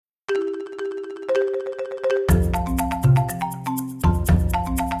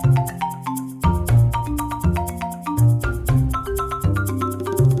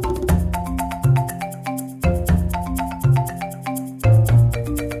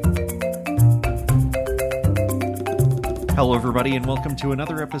Hello, everybody, and welcome to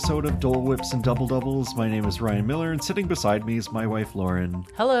another episode of Dole Whips and Double Doubles. My name is Ryan Miller, and sitting beside me is my wife, Lauren.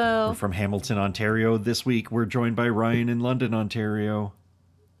 Hello. We're from Hamilton, Ontario. This week, we're joined by Ryan in London, Ontario.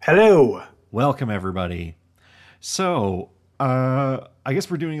 Hello. Welcome, everybody. So, I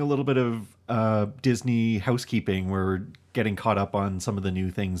guess we're doing a little bit of Disney housekeeping. We're getting caught up on some of the new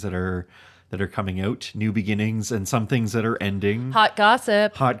things that are coming out, new beginnings, and some things that are ending. Hot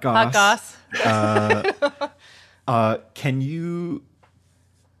gossip. Hot goss. Hot goss. Can you...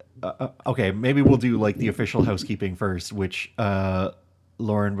 okay, maybe we'll do like the official housekeeping first, which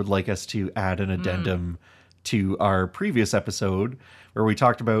Lauren would like us to add an addendum to our previous episode where we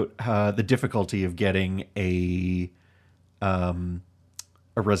talked about the difficulty of getting a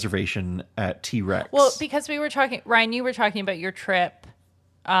reservation at T-Rex. Well, because we were talking, Ryan, you were talking about your trip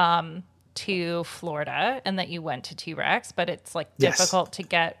to Florida and that you went to T-Rex, but it's like difficult to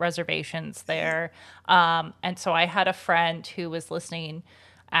get reservations there. And so I had a friend who was listening,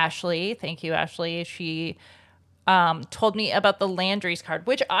 Ashley. Thank you, Ashley. She told me about the Landry's card,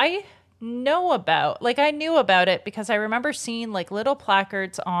 which I know about. Like, I knew about it because I remember seeing like little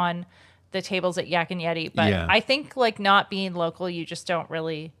placards on the tables at Yak and Yeti. But Yeah. I think like not being local, you just don't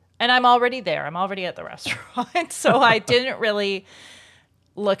really. And I'm already there. I'm already at the restaurant, so I didn't really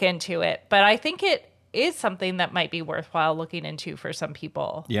look into it. But I think it is something that might be worthwhile looking into for some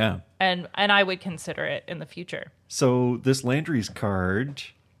people. Yeah. And I would consider it in the future. So this Landry's card...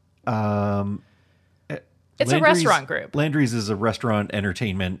 It's a restaurant group. Landry's is a restaurant,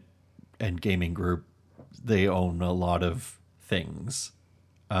 entertainment, and gaming group. They own a lot of things,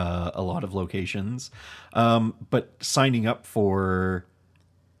 a lot of locations. But signing up for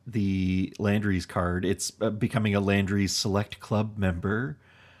the Landry's card, it's becoming a Landry's Select Club member.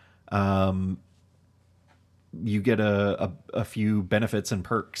 You get a few benefits and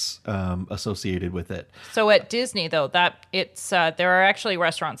perks associated with it. So at Disney, though, that it's there are actually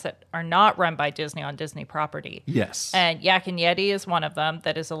restaurants that are not run by Disney on Disney property. Yes. And Yak and Yeti is one of them.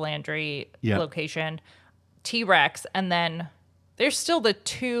 That is a Landry location. T-Rex, and then there's still the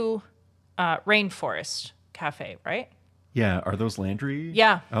two Rainforest Cafe, right? Yeah. Are those Landry?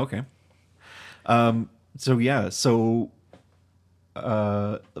 Yeah. Okay. So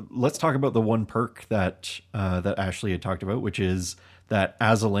let's talk about the one perk that Ashley had talked about, which is that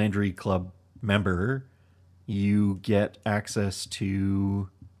as a Landry Club member, you get access to,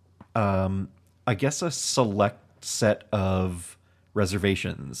 I guess, a select set of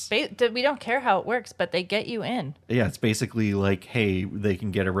reservations. We don't care how it works, but they get you in. Yeah, it's basically like, hey, they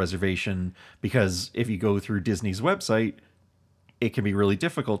can get a reservation because if you go through Disney's website, it can be really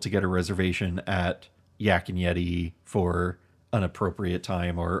difficult to get a reservation at Yak and Yeti for an appropriate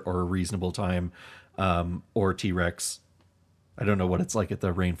time or a reasonable time, or T-Rex. I don't know what it's like at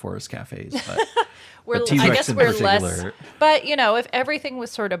the Rainforest cafes, but T-Rex I guess in we're particular. less. But if everything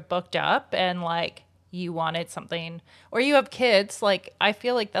was sort of booked up and like you wanted something, or you have kids, like I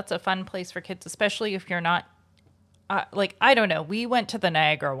feel like that's a fun place for kids, especially if you're not. Like I don't know, we went to the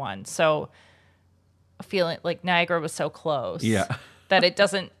Niagara one, so feeling like Niagara was so close, that it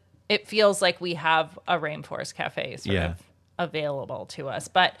doesn't. It feels like we have a Rainforest cafe sort of available to us,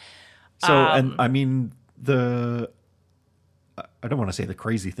 but and I mean I don't want to say the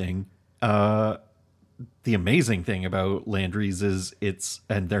crazy thing. The amazing thing about Landry's is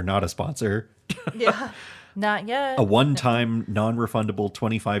and they're not a sponsor. Not yet. A one-time non-refundable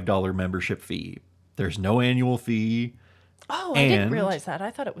 $25 membership fee. There's no annual fee. Oh, I didn't realize that.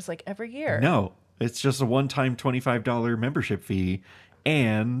 I thought it was like every year. No, it's just a one-time $25 membership fee,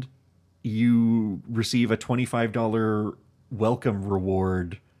 and you receive a $25 welcome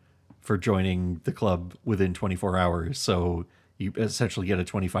reward for joining the club within 24 hours. So you essentially get a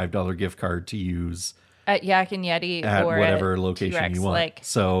 $25 gift card to use at Yak and Yeti at or whatever at location T-Rex, you want.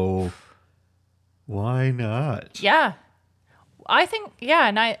 So why not? Yeah, I think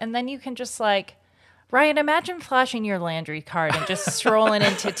and then you can just like, Ryan, imagine flashing your Landry card and just strolling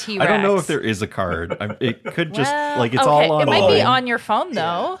into T-Rex. I don't know if there is a card. It could just it's okay. all online. It might be on your phone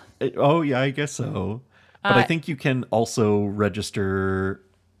though. I guess so. But I think you can also register,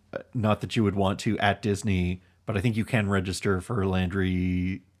 not that you would want to at Disney, but I think you can register for a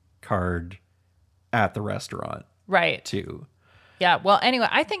Landry card at the restaurant. Right. Too. Yeah. Well, anyway,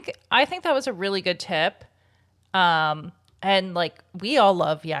 I think that was a really good tip. And like we all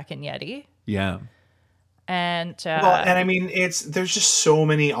love Yak and Yeti. Yeah. And and I mean, there's just so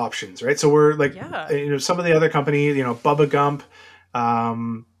many options, right? So we're like, some of the other companies, Bubba Gump,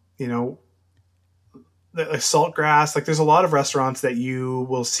 the Saltgrass, like there's a lot of restaurants that you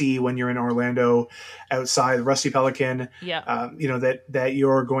will see when you're in Orlando outside Rusty Pelican, that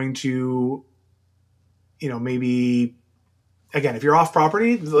you're going to, maybe again, if you're off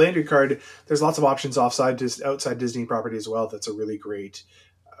property, the Landry card, there's lots of options outside Disney property as well. That's a really great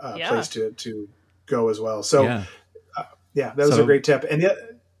place to go as well. So that was a great tip. And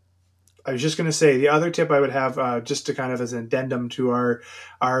I was just going to say the other tip I would have, just to kind of as an addendum to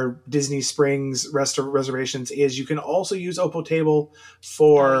our Disney Springs reservations, is you can also use OPOTable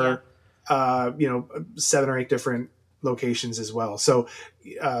for 7 or 8 different locations as well. So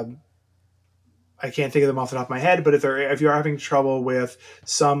I can't think of them off the top of my head, but if you're having trouble with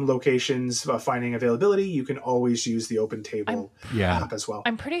some locations finding availability, you can always use the OpenTable app as well.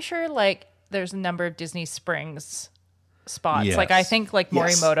 I'm pretty sure like there's a number of Disney Springs spots. Yes. Like I think like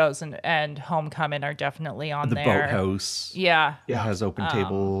Morimoto's and Homecoming are definitely on there. The Boathouse has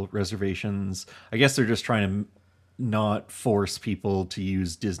OpenTable reservations. I guess they're just trying to not force people to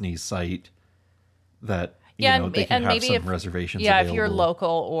use Disney's site that they can have some reservations available. If you're local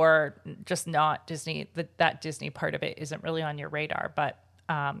or just not Disney, that Disney part of it isn't really on your radar. But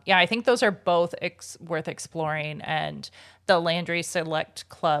I think those are both worth exploring. And the Landry Select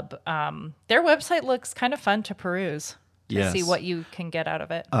Club, their website looks kind of fun to peruse. To see what you can get out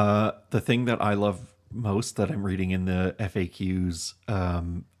of it. The thing that I love most that I'm reading in the FAQs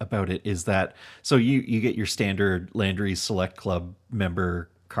about it is that, so you get your standard Landry Select Club member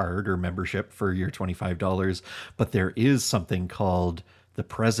card or membership for your $25, but there is something called the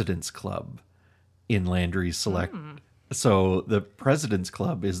President's Club in Landry Select. So the President's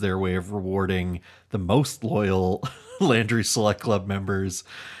Club is their way of rewarding the most loyal Landry Select Club members.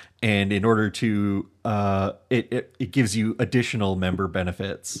 And in order to, it gives you additional member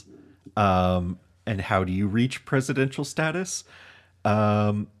benefits. And how do you reach presidential status?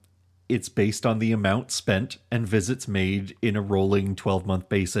 It's based on the amount spent and visits made in a rolling 12-month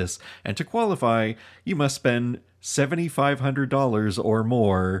basis. And to qualify, you must spend $7,500 or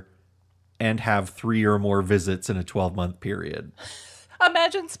more and have 3 or more visits in a 12-month period.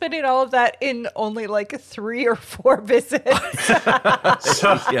 Imagine spending all of that in only like 3 or 4 visits. Here's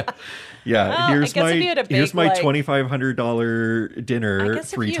my $2,500 dinner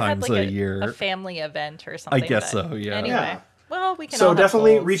 3 times a year. A family event or something. I guess so. Yeah. Anyway, well, we can. So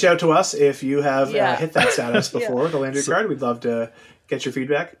definitely reach out to us if you have hit that status before the Landry card. We'd love to get your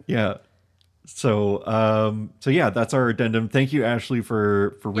feedback. Yeah. So that's our addendum. Thank you, Ashley,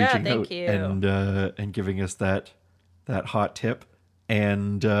 for reaching out and giving us that hot tip.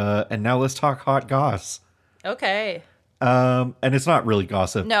 And now let's talk hot goss. Okay. And it's not really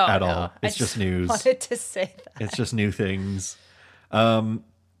gossip at all. It's just news. Wanted to say that. It's just new things. The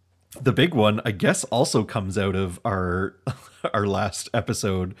big one, I guess, also comes out of our last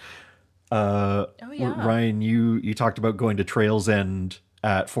episode. Ryan, you talked about going to Trails End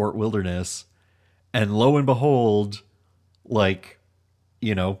at Fort Wilderness, and lo and behold,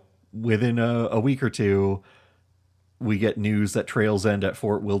 within a week or two, we get news that Trails End at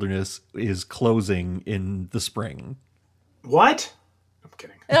Fort Wilderness is closing in the spring. What? I'm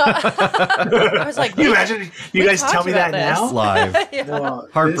kidding. I was like, you imagine you guys tell me that now? Live. Well,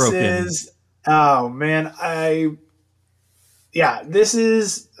 heartbroken. Oh man, this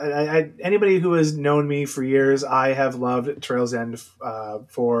is anybody who has known me for years. I have loved Trails End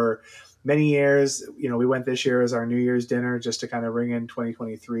for many years. We went this year as our New Year's dinner just to kind of ring in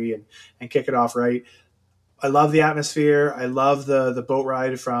 2023 and kick it off right. I love the atmosphere. I love the boat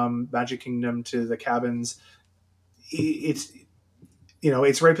ride from Magic Kingdom to the cabins. It's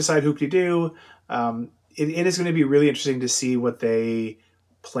right beside Hoop-Dee-Doo. It is going to be really interesting to see what they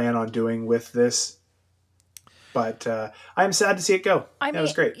plan on doing with this. But I'm sad to see it go. That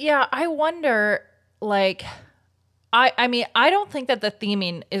was great. Yeah, I wonder, I don't think that the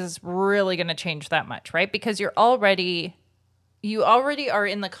theming is really going to change that much, right? Because you already are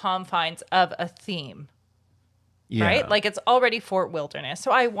in the confines of a theme. Yeah. Right? Like it's already Fort Wilderness.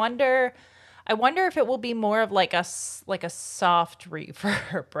 So I wonder if it will be more of like a soft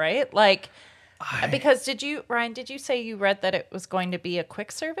reverb, right? Because Ryan, did you say you read that it was going to be a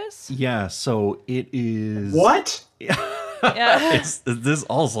quick service? Yeah, so it is. What? Yeah. This is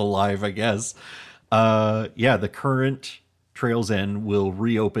also live, I guess. The current Trails End will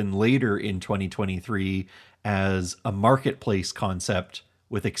reopen later in 2023 as a marketplace concept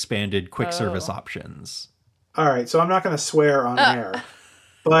with expanded quick service options. All right, so I'm not going to swear on air,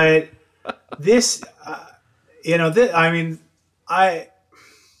 but this, I'm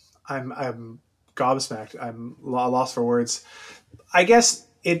gobsmacked. I'm lost for words. I guess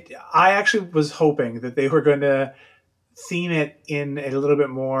I actually was hoping that they were going to theme it in a little bit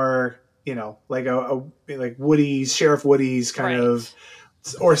more, like like Woody's, Sheriff Woody's kind of,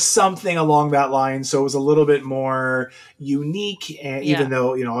 or something along that line. So it was a little bit more unique, and even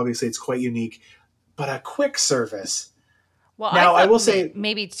though obviously it's quite unique. But a quick service. Well, Now, I thought will say-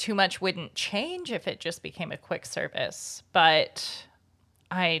 maybe too much wouldn't change if it just became a quick service, but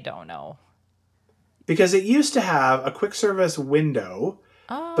I don't know. Because it used to have a quick service window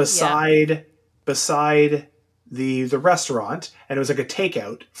Oh, beside the restaurant, and it was like a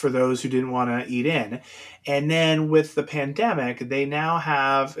takeout for those who didn't want to eat in. And then with the pandemic, they now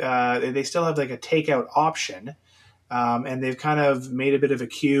have they still have like a takeout option, and they've kind of made a bit of a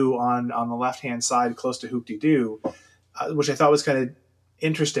queue on the left hand side close to Hoop-Dee-Doo, which I thought was kind of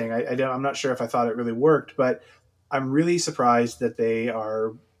interesting. I'm not sure if I thought it really worked, but I'm really surprised that they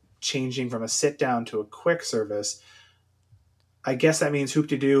are changing from a sit down to a quick service. I guess that means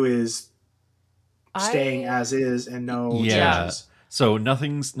Hoop-Dee-Doo is staying as is and no changes. So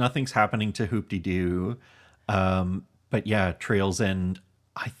nothing's happening to Hoop-Dee-Doo. But yeah, Trails End,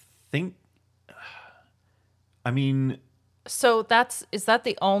 I think, I mean... So is that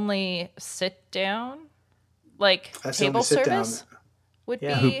the only sit down? Like That's the table only sit service? down. Would be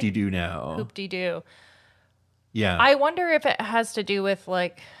Hoop-Dee-Doo now. Hoop-Dee-Doo. Yeah. I wonder if it has to do with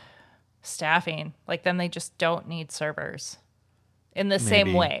like staffing. Like then they just don't need servers in the same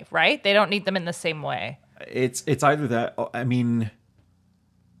Maybe. way, right? They don't need them in the same way. It's either that. I mean,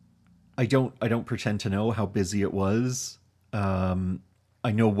 I don't pretend to know how busy it was.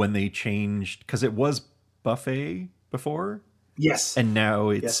 I know when they changed, because it was buffet before, Yes. and now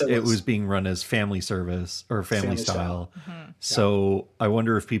Yes, it was being run as family service or family style. Mm-hmm. So I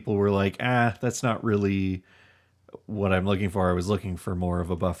wonder if people were like, that's not really what I'm looking for. I was looking for more of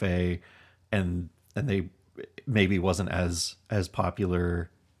a buffet, and they maybe wasn't as popular.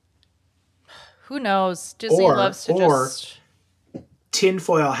 Who knows? Disney loves to just...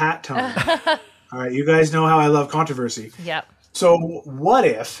 tinfoil hat time. All right, you guys know how I love controversy. Yep. So what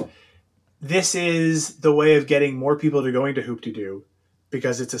if this is the way of getting more people to going to Hoop-Dee-Doo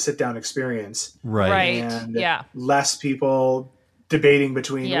because it's a sit-down experience, Right. and Yeah. less people debating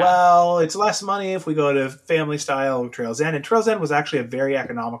between, Yeah. well, it's less money if we go to family style Trails End. And Trails End was actually a very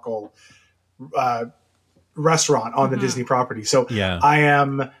economical restaurant on the Disney property. So Yeah.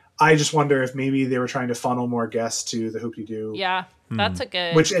 I just wonder if maybe they were trying to funnel more guests to the Hoop-Dee-Doo, Yeah. That's a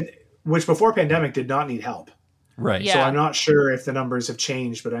good... which before pandemic did not need help. Right. Yeah. So I'm not sure if the numbers have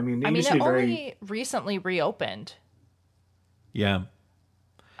changed, but I mean, it used to be very... only recently reopened. Yeah.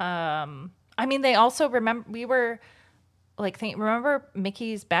 I mean, they also remember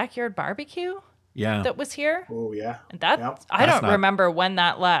Mickey's Backyard Barbecue Yeah. that was here? Oh yeah, And that Yep. I That's don't not- remember when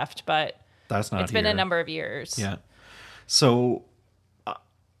that left, but That's not it's been a here. number of years. Yeah. So,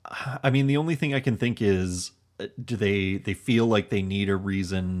 I mean, the only thing I can think is, do they feel like they need a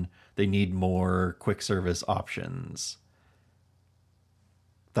reason? They need more quick service options.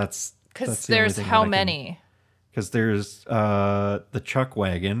 That's Because the only there's thing how that I can- many? Because there's the Chuck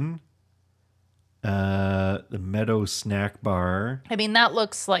Wagon, the Meadow Snack Bar, I mean, that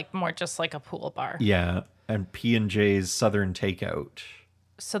looks like more just like a pool bar. yeah, and P&J's Southern Takeout.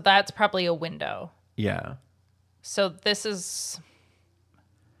 So that's probably a window. Yeah. So this is...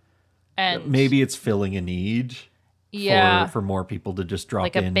 And Maybe it's filling a need yeah, for more people to just drop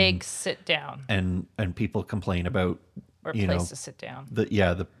like in. a big sit down and people complain about or you place know to sit down.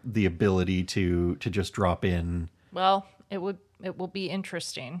 the ability to just drop in. Well, it will be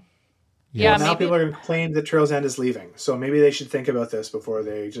interesting. Yeah. Yeah, now maybe. people are going to complain that Trails End is leaving, so maybe they should think about this before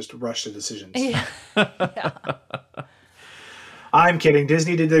they just rush to decisions. Yeah. I'm kidding.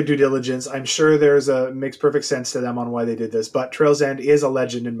 Disney did their due diligence. I'm sure makes perfect sense to them on why they did this. But Trails End is a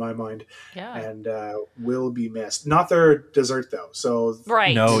legend in my mind, Yeah. and will be missed. Not their dessert though. So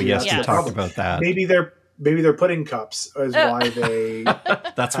Right. No, yes, Yeah. we talked about that. maybe their pudding cups is why they.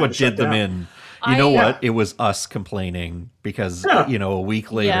 That's had what to shut did them down. in. You know I- what? It was us complaining because Yeah. a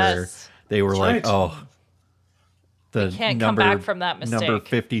week later Yes. they were That's like, right. "Oh, the can't come number back from that number mistake."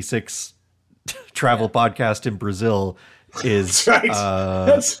 56 travel podcast in Brazil is That's right.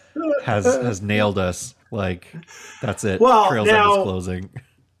 That's- has nailed us. Like, that's it. Well, Trails End now- is closing.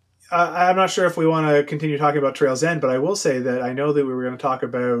 I'm not sure if we want to continue talking about Trails End, but I will say that I know that we were going to talk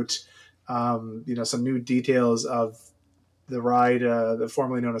about, some new details of the ride, the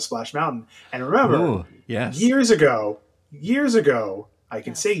formerly known as Splash Mountain. And remember, Ooh, yes. years ago, I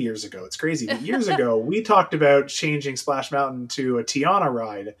can say years ago, it's crazy, but years ago, we talked about changing Splash Mountain to a Tiana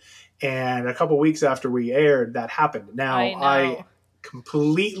ride. And a couple weeks after we aired, that happened. Now, I know. I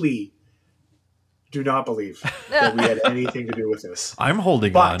completely do not believe that we had anything to do with this. I'm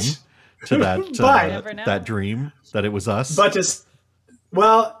holding But- on to that But- Never know. that dream that it was us. But just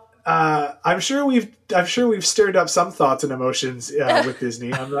I'm sure we've stirred up some thoughts and emotions with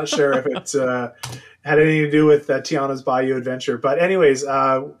Disney. I'm not sure if it's had anything to do with Tiana's Bayou adventure. But anyways,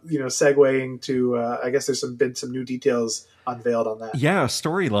 segueing to, I guess there's been some new details unveiled on that. Yeah,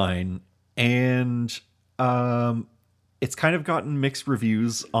 storyline. And it's kind of gotten mixed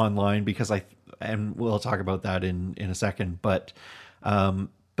reviews online because and we'll talk about that in a second, but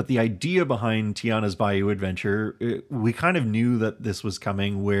the idea behind Tiana's Bayou adventure, we kind of knew that this was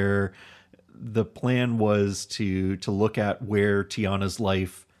coming, where the plan was to look at where Tiana's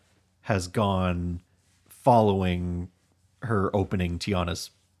life has gone following her opening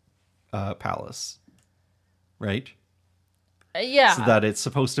Tiana's palace, right? Yeah. So that it's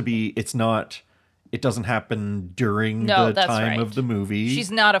supposed to be, it doesn't happen during the time of the movie.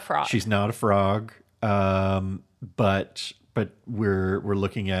 She's not a frog. She's not a frog. But we're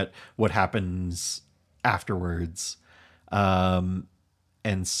looking at what happens afterwards. And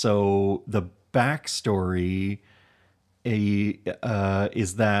so the backstory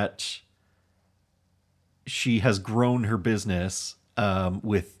is that she has grown her business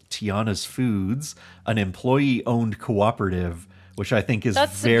with Tiana's Foods, an employee-owned cooperative, which I think is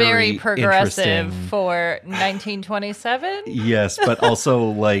very progressive for 1927. Yes, but also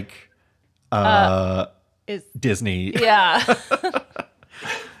like Disney. Yeah.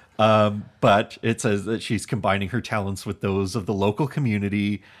 But it says that she's combining her talents with those of the local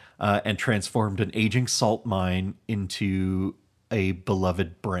community and transformed an aging salt mine into a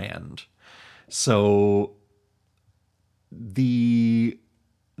beloved brand. So the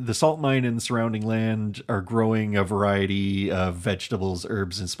salt mine and the surrounding land are growing a variety of vegetables,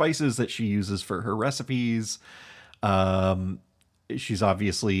 herbs, and spices that she uses for her recipes. She's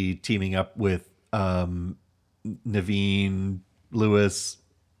obviously teaming up with Naveen, Lewis,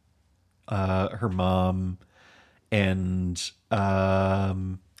 her mom, and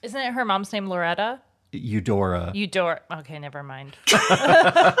isn't it her mom's name Loretta? Eudora. Okay, never mind.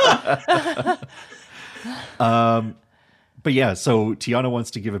 But yeah, so Tiana wants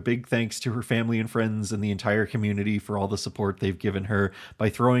to give a big thanks to her family and friends and the entire community for all the support they've given her by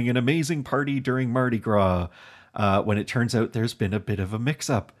throwing an amazing party during Mardi Gras, when it turns out there's been a bit of a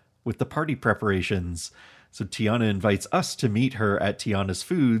mix-up with the party preparations. So Tiana invites us to meet her at Tiana's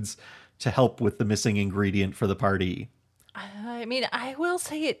Foods to help with the missing ingredient for the party. I mean, I will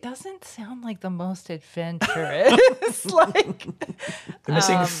say it doesn't sound like the most adventurous. Like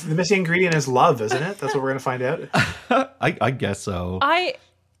the missing ingredient is love, isn't it? That's what we're gonna find out. I guess so.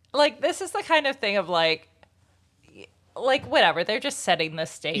 This is the kind of thing of like whatever, they're just setting the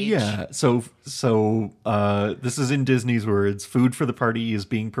stage. Yeah. So this is in Disney's words. Food for the party is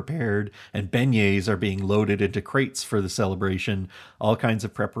being prepared and beignets are being loaded into crates for the celebration. All kinds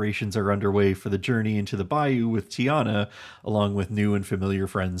of preparations are underway for the journey into the bayou with Tiana, along with new and familiar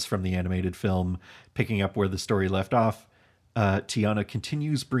friends from the animated film. Picking up where the story left off, Tiana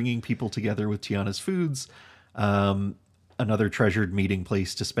continues bringing people together with Tiana's Foods, another treasured meeting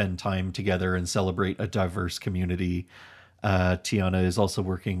place to spend time together and celebrate a diverse community. Tiana is also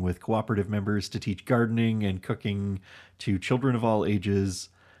working with cooperative members to teach gardening and cooking to children of all ages,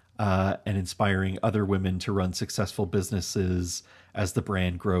 and inspiring other women to run successful businesses as the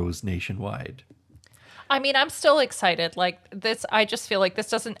brand grows nationwide. I mean, I'm still excited. Like this, I just feel like this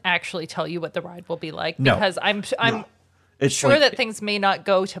doesn't actually tell you what the ride will be like, because I'm It's sure that things may not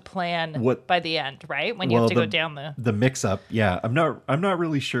go to plan by the end, right? When you have to go down the mix-up. Yeah, I'm not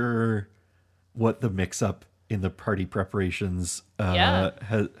really sure what the mix-up in the party preparations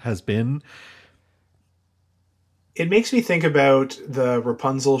has been. It makes me think about the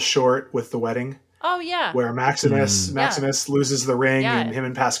Rapunzel short with the wedding. Oh yeah, where Maximus loses the ring, and him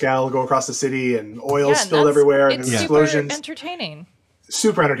and Pascal go across the city, and oil spilled everywhere, and there's explosions.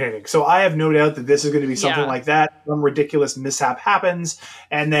 Super entertaining. So I have no doubt that this is going to be something like that. Some ridiculous mishap happens,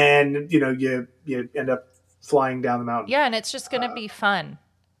 and then you end up flying down the mountain. Yeah, and it's just going to be fun.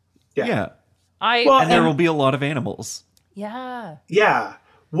 Yeah. And there will be a lot of animals. Yeah. Yeah.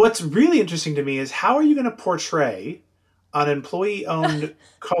 What's really interesting to me is, how are you going to portray an employee-owned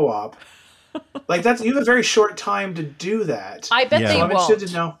co-op? Like, you have a very short time to do that. I bet they won't. I'm interested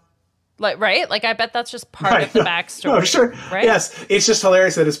to know. Right? Like, I bet that's just part of the backstory. No, sure. Right? Yes. It's just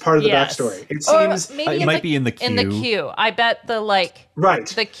hilarious that it's part of the backstory. It seems... Maybe it might be in the queue. In the queue. I bet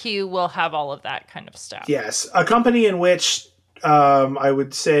the queue will have all of that kind of stuff. Yes. A company in which I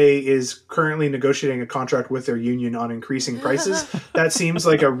would say is currently negotiating a contract with their union on increasing prices. That seems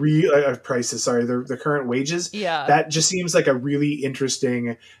like prices. Sorry, the current wages. Yeah. That just seems like a really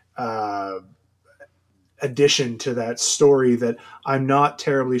interesting addition to that story that I'm not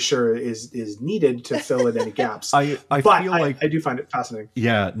terribly sure is needed to fill in any gaps. I feel like I do find it fascinating.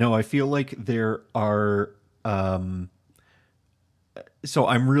 Yeah, no, I feel like there are so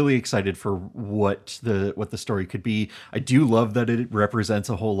I'm really excited for what the story could be. I do love that it represents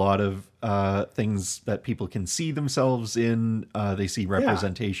a whole lot of things that people can see themselves in. They see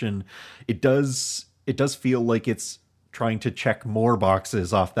representation. It does feel like it's trying to check more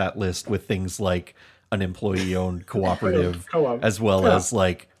boxes off that list with things like an employee-owned cooperative, as well as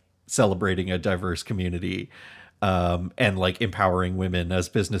like celebrating a diverse community, and like empowering women as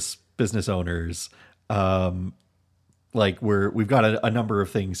business owners. Like we've got a number of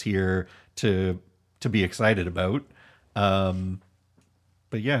things here to be excited about.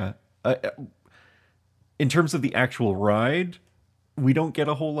 But yeah, in terms of the actual ride, we don't get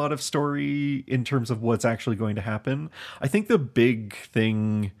a whole lot of story in terms of what's actually going to happen. I think the big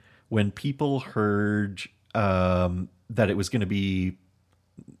thing when people heard that it was going to be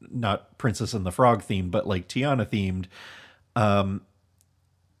not Princess and the Frog themed, but like Tiana themed,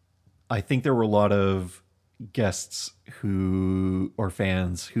 I think there were a lot of guests or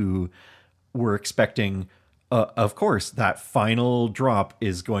fans who were expecting, of course, that final drop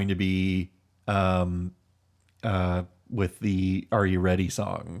is going to be with the "Are You Ready"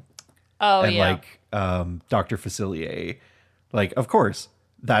 song. Oh, and yeah. like Dr. Facilier. Like, of course,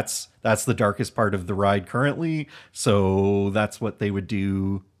 that's the darkest part of the ride currently, so that's what they would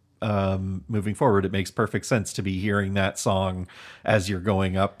do moving forward. It makes perfect sense to be hearing that song as you're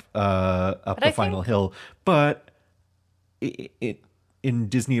going up the final hill. But it in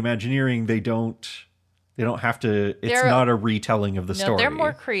Disney Imagineering, they don't have to. It's not a retelling of the story. They're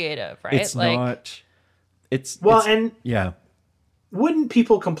more creative, right? It's like, not. And yeah. Wouldn't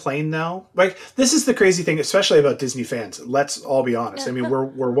people complain though? Like, this is the crazy thing, especially about Disney fans. Let's all be honest. I mean,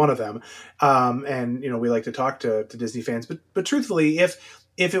 we're one of them, and we like to talk to Disney fans. But truthfully, if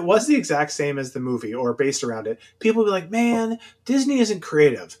it was the exact same as the movie or based around it, people would be like, "Man, Disney isn't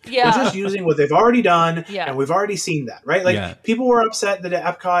creative. Yeah. They're just using what they've already done, Yeah. and we've already seen that, right?" Like, people were upset that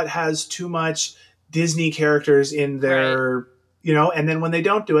Epcot has too much Disney characters in their. Right. And then when they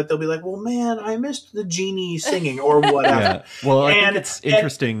don't do it, they'll be like, "Well, man, I missed the genie singing," or whatever. Yeah. Well, I think it's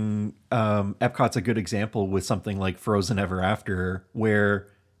interesting. Epcot's a good example with something like Frozen Ever After, where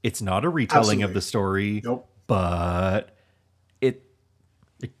it's not a retelling of the story, but it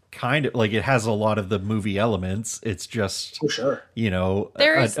kind of like it has a lot of the movie elements. It's just, a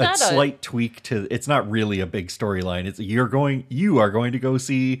slight tweak to. It's not really a big storyline. It's you are going to go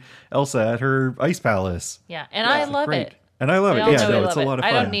see Elsa at her ice palace. Yeah, and I love it. And I love it. Yeah, no, it's a lot of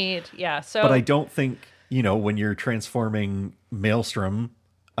fun. I don't need, so. But I don't think, when you're transforming Maelstrom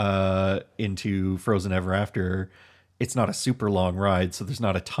into Frozen Ever After, it's not a super long ride, so there's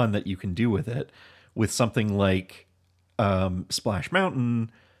not a ton that you can do with it. With something like Splash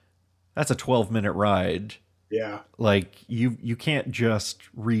Mountain, that's a 12-minute ride. Yeah. Like, you can't just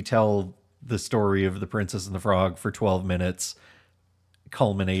retell the story of the Princess and the Frog for 12 minutes,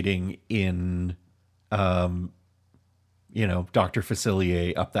 culminating in... Dr.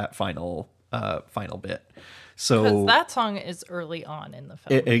 Facilier up that final bit. So because that song is early on in the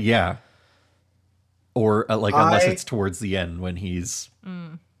film. Yeah. Or unless it's towards the end when he's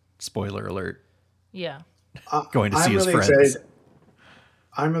spoiler alert. Yeah. Going to see his friends.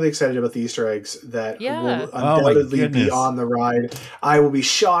 I'm really excited about the Easter eggs that will Oh undoubtedly be on the ride. I will be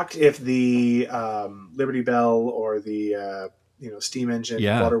shocked if the Liberty Bell or the steam engine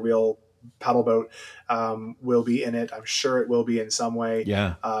water wheel paddle boat will be in it. I'm sure it will be in some way.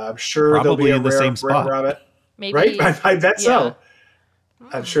 Yeah. I'm sure probably there'll be in the same spot. Brer Rabbit. Maybe, right? I bet so.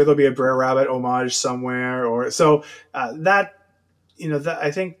 I'm sure there'll be a Brer Rabbit homage somewhere, or so that I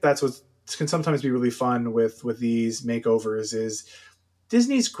think that's what can sometimes be really fun with these makeovers. Is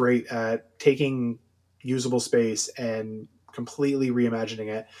Disney's great at taking usable space and completely reimagining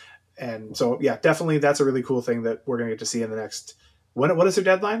it, and so definitely that's a really cool thing that we're going to get to see in the next. What is their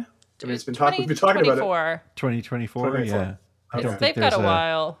deadline? I mean, we've been talking about it. 2024, yeah. They've got a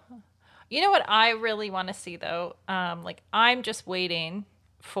while. You know what I really want to see though? I'm just waiting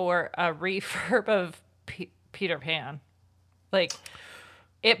for a refurb of Peter Pan. Like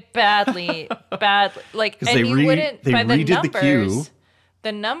it badly. Like, and you wouldn't by the numbers. The queue.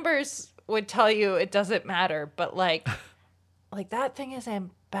 The numbers would tell you it doesn't matter, but like that thing is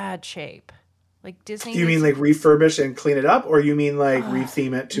in bad shape. Like Disney. You mean like refurbish and clean it up, or you mean like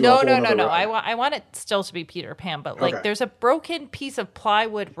retheme it to? No. I want it still to be Peter Pan, but there's a broken piece of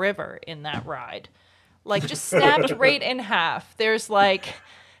plywood river in that ride, like just snapped right in half. There's like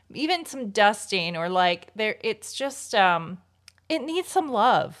even some dusting, or like there. It's just it needs some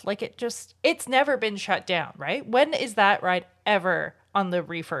love. Like it's never been shut down, right? When is that ride ever on the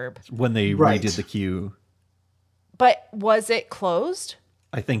refurb? When they redid the queue. But was it closed?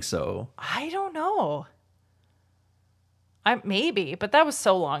 I think so. I don't know. Maybe, but that was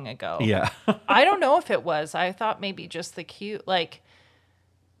so long ago. Yeah. I don't know if it was. I thought maybe just the queue, like,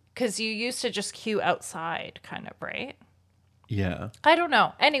 because you used to just queue outside, kind of, right? Yeah. I don't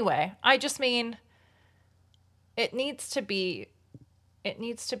know. Anyway, I just mean it needs to be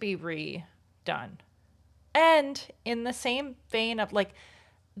redone. And in the same vein of like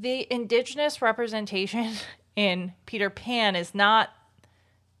the Indigenous representation in Peter Pan is not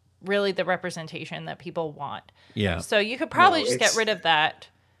really the representation that people want. Yeah. So you could probably just get rid of that.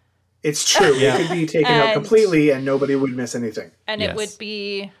 It's true. It could be taken out completely and nobody would miss anything. And it would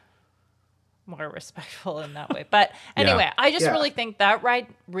be more respectful in that way. But anyway, I just really think that ride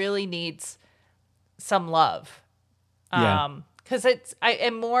really needs some love. Because I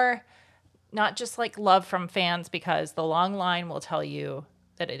am more not just like love from fans, because the long line will tell you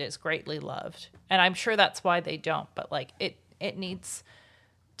that it is greatly loved. And I'm sure that's why they don't. But like it needs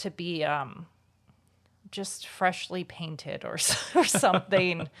to be just freshly painted or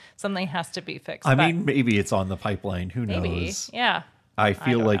something. Something has to be fixed. I mean, maybe it's on the pipeline. Who knows? Yeah. I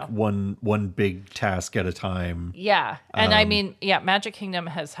feel like one big task at a time. Yeah. And I mean, Magic Kingdom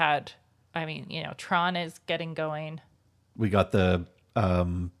has had, Tron is getting going. We got the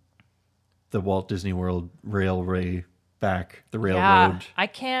Walt Disney World Railway back, the railroad.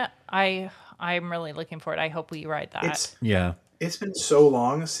 I'm really looking for it. I hope we ride that. It's been so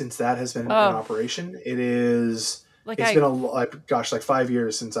long since that has been in operation. It is. It's been like 5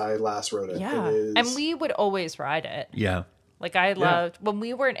 years since I last rode it. Yeah, and we would always ride it. Yeah, like I loved when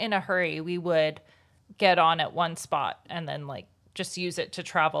we weren't in a hurry. We would get on at one spot and then like just use it to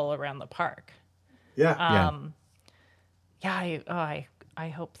travel around the park. Yeah. I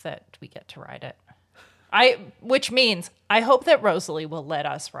hope that we get to ride it. Which means I hope that Rosalie will let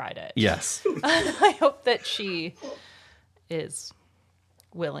us ride it. Yes. I hope that she is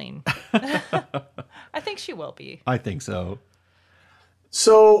willing. I think she will be. I think so.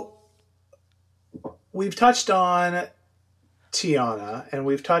 So we've touched on Tiana and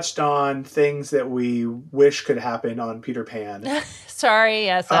we've touched on things that we wish could happen on Peter Pan. Sorry,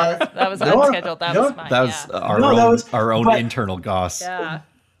 yes, that was unscheduled. That was mine. That was our own internal goss. Yeah.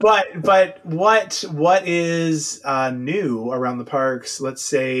 But what is new around the parks? Let's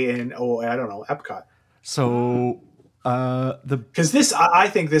say in I don't know, Epcot. So because I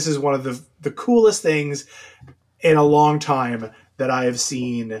think this is one of the coolest things in a long time that I have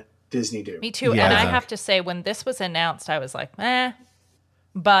seen Disney do. Me too. Yeah. And I have to say, when this was announced, I was like,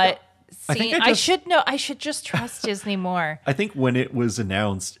 but I should just trust Disney more. I think when it was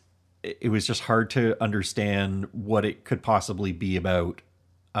announced, it was just hard to understand what it could possibly be about.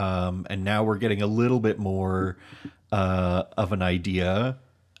 And now we're getting a little bit more of an idea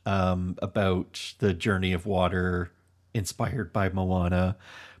about the journey of water inspired by Moana,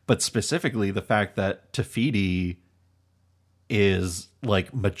 but specifically the fact that Te Fiti is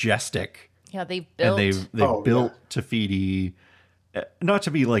like majestic. Yeah, they built Te Fiti not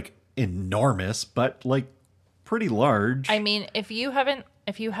to be like enormous, but like pretty large. I mean, if you haven't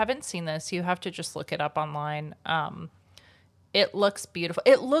seen this, you have to just look it up online. It looks beautiful.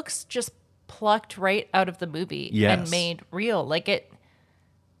 It looks just plucked right out of the movie and made real. Like it.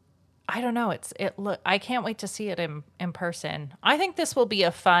 I don't know. I can't wait to see it in person. I think this will be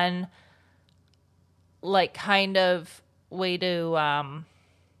a fun, like, kind of way to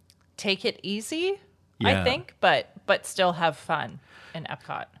take it easy. I think, but still have fun in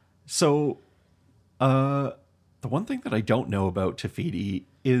Epcot. So, the one thing that I don't know about Te Fiti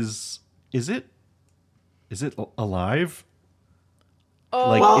is it alive?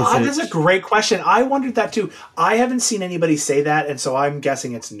 That's a great question. I wondered that too. I haven't seen anybody say that, and so I'm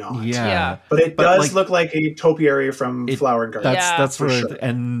guessing it's not. Yeah. But it does look like a topiary from Flower and Garden. That's for right. Sure.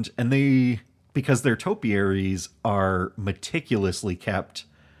 And they, because their topiaries are meticulously kept,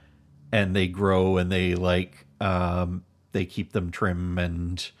 and they grow and they they keep them trim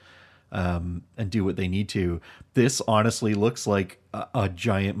and do what they need to. This honestly looks like a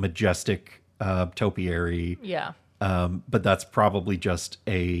giant majestic topiary. Yeah. But that's probably just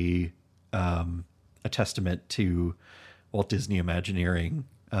a testament to Walt Disney Imagineering.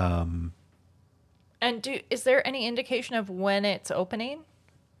 And is there any indication of when it's opening?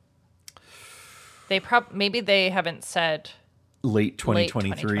 Maybe they haven't said late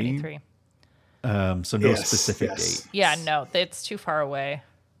 2023. So no specific date. Yeah, no, it's too far away.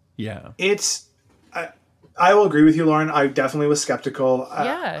 Yeah. I will agree with you, Lauren. I definitely was skeptical.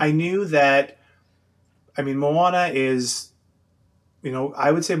 Yeah. I knew that. I mean, Moana is,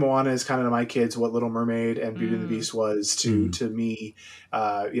 I would say Moana is kind of to my kids what Little Mermaid and Beauty and the Beast was to me,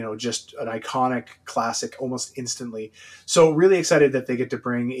 just an iconic classic almost instantly. So really excited that they get to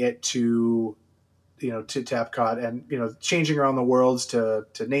bring it to to Epcot, and changing around the worlds to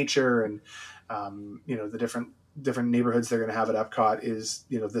nature, and the different neighborhoods they're going to have at Epcot is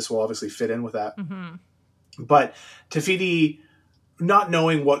this will obviously fit in with that. Mm-hmm. But Te Fiti, not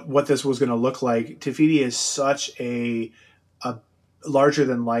knowing what this was going to look like, Te Fiti is such a larger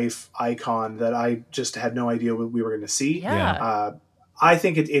than life icon that I just had no idea what we were going to see. Yeah. I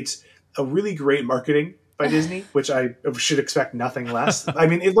think it's a really great marketing by Disney, which I should expect nothing less. I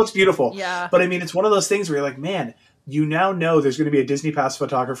mean, it looks beautiful. Yeah. But I mean, it's one of those things where you're like, man, you now know there's going to be a Disney Pass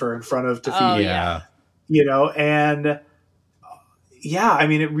photographer in front of Te Fiti. Oh, yeah. And I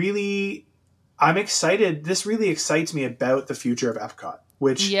mean, I'm excited. This really excites me about the future of Epcot,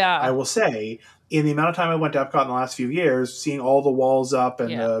 which I will say, in the amount of time I went to Epcot in the last few years, seeing all the walls up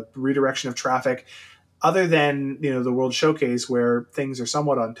and the redirection of traffic, other than, the World Showcase where things are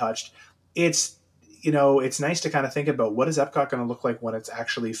somewhat untouched, it's nice to kind of think about what is Epcot going to look like when it's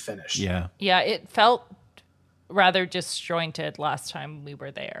actually finished. Yeah. Yeah. It felt rather disjointed last time we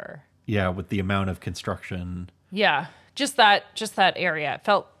were there. Yeah. With the amount of construction. Yeah. Just that area. It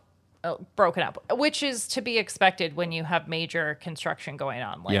felt broken up, which is to be expected when you have major construction going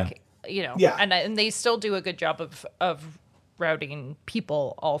on. And they still do a good job of routing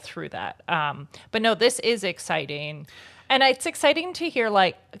people all through that. But no, this is exciting. And it's exciting to hear,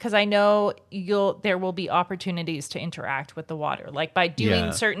 because I know there will be opportunities to interact with the water, by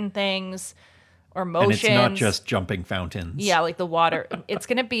doing certain things or motions. And it's not just jumping fountains. Yeah, like the water. It's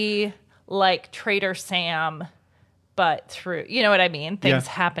going to be like Trader Sam, but through, you know what I mean? Things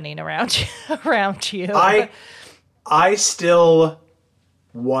happening around you. I still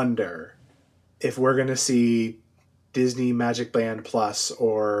wonder if we're going to see Disney Magic Band Plus,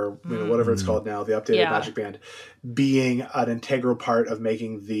 or whatever it's called now, the updated Magic Band, being an integral part of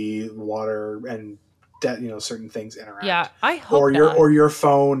making the water and certain things interact. Yeah, I hope or your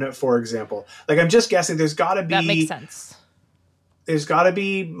phone, for example. I'm just guessing there's got to be, that makes sense. There's got to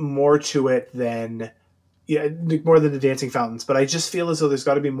be more to it than more than the dancing fountains. But I just feel as though there's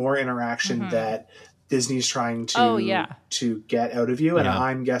got to be more interaction that Disney's trying to get out of you, and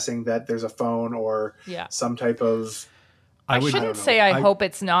I'm guessing that there's a phone or some type of. I shouldn't say I hope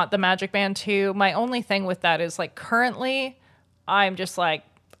it's not the Magic Band 2. My only thing with that is currently, I'm just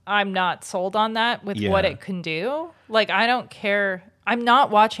I'm not sold on that with what it can do. I don't care. I'm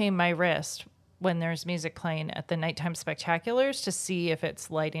not watching my wrist when there's music playing at the nighttime spectaculars to see if it's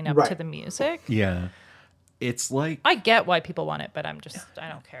lighting up to the music. Yeah, it's I get why people want it, but I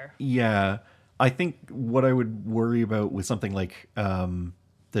don't care. Yeah. I think what I would worry about with something like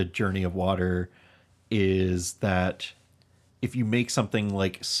the Journey of Water is that if you make something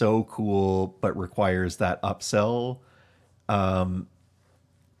so cool but requires that upsell,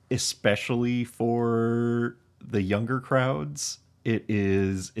 especially for the younger crowds,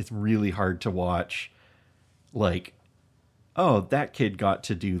 it's really hard to watch. Oh, that kid got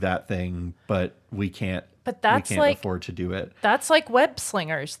to do that thing, but we can't. But that's we can't afford to do it. That's like Web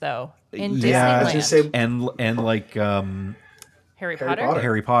Slingers, though, in Disneyland. I was just say, and Harry Potter.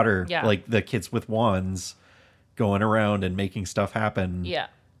 Harry Potter, the kids with wands going around and making stuff happen. Yeah,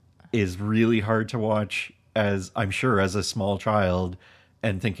 is really hard to watch, as I'm sure as a small child,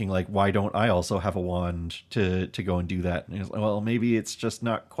 and thinking why don't I also have a wand to go and do that? And well, maybe it's just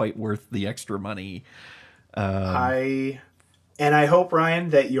not quite worth the extra money. I hope, Ryan,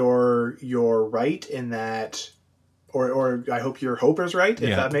 that you're right in that, or I hope your hope is right,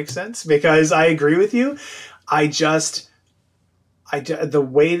 if that makes sense, because I agree with you. The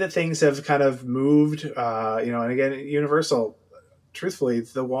way that things have kind of moved, and again, Universal, truthfully,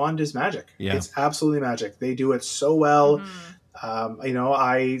 the wand is magic. Yeah. It's absolutely magic. They do it so well.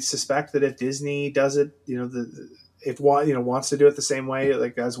 I suspect that if Disney does it, wants to do it the same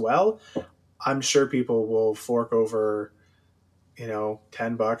way, as well, I'm sure people will fork over, $10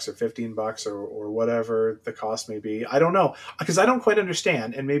 or $15 or whatever the cost may be. I don't know, because I don't quite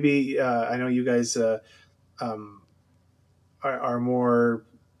understand. And maybe I know you guys are more,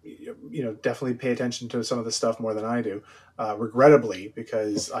 definitely pay attention to some of the stuff more than I do, regrettably,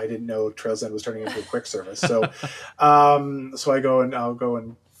 because I didn't know Trails End was turning into a quick service. So, I'll go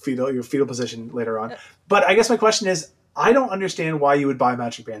and fetal position later on. But I guess my question is, I don't understand why you would buy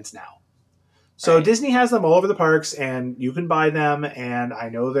Magic Bands now. So Disney has them all over the parks, and you can buy them. And I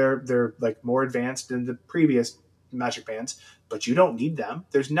know they're more advanced than the previous Magic Bands, but you don't need them.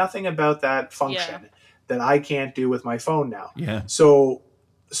 There's nothing about that function that I can't do with my phone now. Yeah. So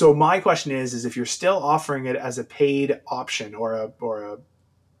my question is if you're still offering it as a paid option or a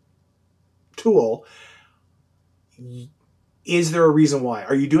tool, is there a reason why?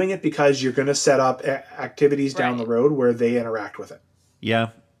 Are you doing it because you're going to set up activities down the road where they interact with it? Yeah.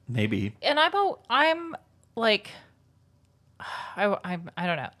 Maybe. And I'm like, I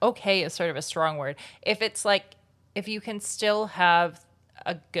don't know. Okay is sort of a strong word. If it's like, if you can still have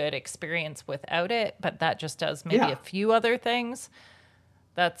a good experience without it, but that just does maybe a few other things,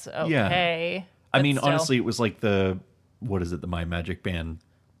 that's okay. Yeah. I mean, But still, honestly, it was like the My Magic Band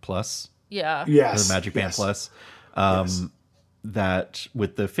Plus? yeah. Yes. Or the Magic Band Plus. Yes. That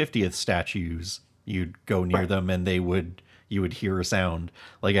with the 50th statues, you'd go near them and you would hear a sound.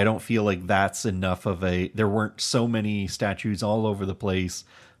 Like, I don't feel like that's enough of there weren't so many statues all over the place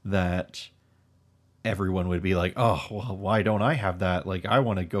that everyone would be like, oh, well, why don't I have that? Like, I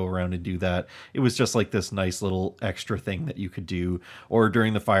want to go around and do that. It was just like this nice little extra thing that you could do. Or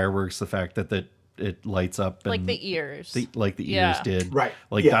during the fireworks, the fact that it lights up. And Like the ears. Like the ears did. Right.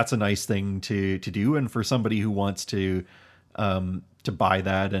 Like, that's a nice thing to do. And for somebody who wants to buy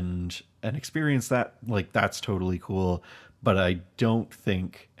that and experience that, like, that's totally cool. But I don't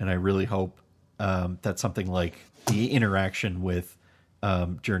think, and I really hope that something like the interaction with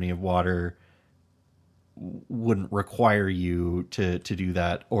Journey of Water wouldn't require you to do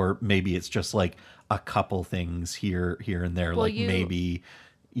that. Or maybe it's just like a couple things here and there. Well, like maybe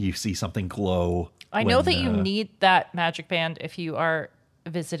you see something glow. I know that you need that magic band if you are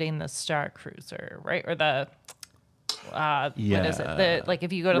visiting the Star Cruiser, right? Or the what is it? Like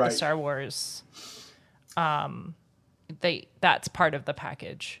if you go to the Star Wars, that's part of the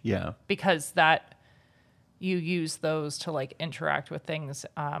package. Yeah. Because that you use those to like interact with things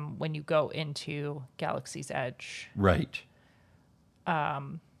when you go into Galaxy's Edge. Right.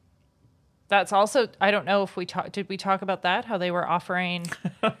 That's also, I don't know if did we talk about that? How they were offering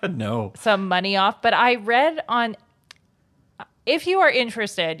No. some money off, but I read on, if you are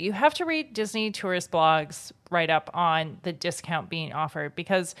interested, you have to read Disney Tourist Blog's write up on the discount being offered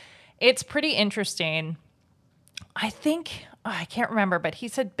because it's pretty interesting. I think, I can't remember, but he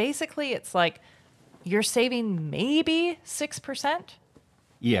said basically it's like you're saving maybe 6%.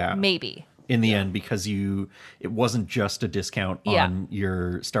 Yeah. Maybe. In the end, because it wasn't just a discount on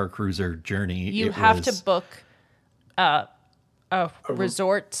your Star Cruiser journey. You have to book a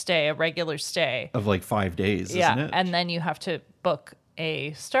resort stay, a regular stay. Of like 5 days, isn't it? And then you have to book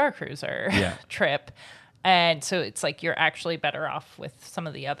a Star Cruiser trip. And so it's like you're actually better off with some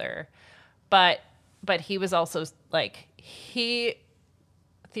of the other. But he was also like, he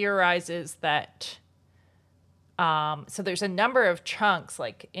theorizes that so there's a number of chunks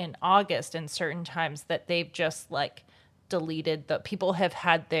like in August and certain times that they've just like deleted. The people have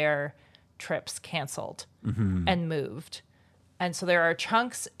had their trips canceled and moved. And so there are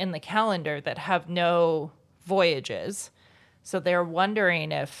chunks in the calendar that have no voyages. So they're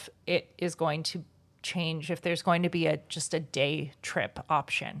wondering if it is going to change, if there's going to be just a day trip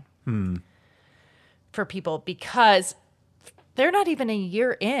option for people, because they're not even a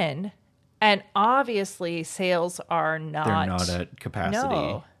year in. And obviously sales are not. They're not at capacity.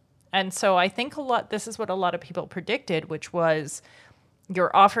 No. And so I think this is what a lot of people predicted, which was you're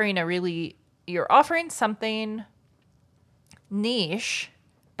offering something niche,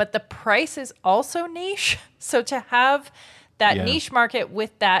 but the price is also niche. So to have that niche market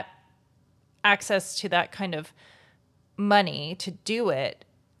with that access to that kind of money to do it,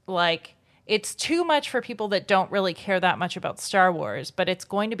 like, it's too much for people that don't really care that much about Star Wars, but it's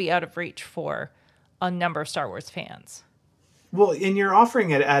going to be out of reach for a number of Star Wars fans. Well, and you're offering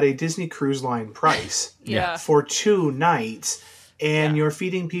it at a Disney Cruise Line price for 2 nights, and you're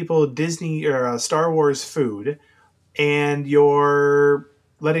feeding people Disney or Star Wars food, and you're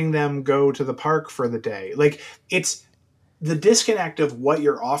letting them go to the park for the day. Like, it's the disconnect of what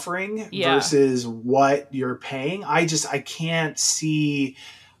you're offering versus what you're paying. I can't see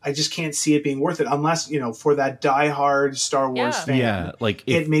it being worth it unless, for that diehard Star Wars fan, like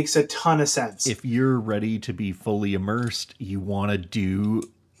it makes a ton of sense. If you're ready to be fully immersed, you want to do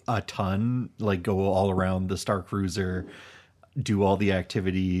a ton, like go all around the Star Cruiser, do all the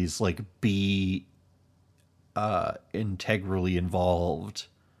activities, like be integrally involved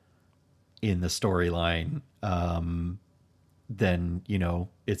in the storyline, then,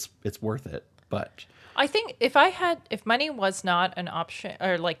 it's worth it. But I think if money was not an option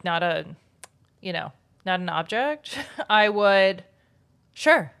or like not an object, I would,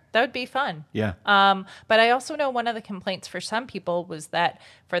 sure, that would be fun. Yeah. But I also know one of the complaints for some people was that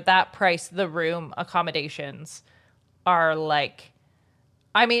for that price, the room accommodations are like,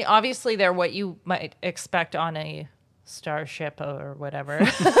 I mean, obviously they're what you might expect on a starship or whatever,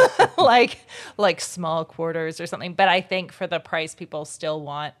 like small quarters or something. But I think for the price, people still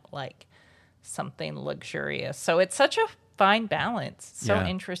want like something luxurious. So it's such a fine balance. So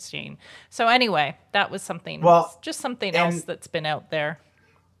interesting. So anyway, that was something. Just something else that's been out there.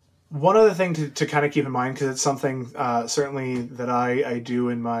 One other thing to kind of keep in mind, because it's something certainly that I do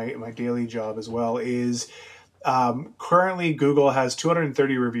in my daily job as well, is currently Google has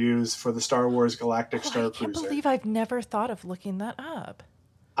 230 reviews for the Star Wars Galactic Star Cruiser. I can't believe I've never thought of looking that up.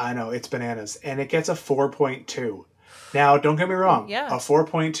 I know, it's bananas. And it gets a 4.2. Now, don't get me wrong. Yeah. A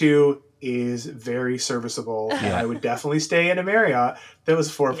 4.2 is very serviceable. Yeah. I would definitely stay in a Marriott that was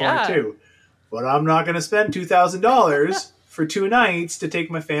 4.2. Yeah. But I'm not going to spend $2,000 for 2 nights to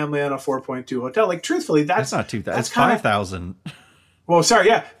take my family on a 4.2 hotel. Like, truthfully, that's not 2,000. That's 5,000. Well, sorry,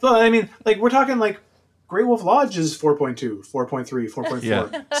 yeah. Well, I mean, like, we're talking like Great Wolf Lodge is 4.2, 4.3, 4.4. Yeah.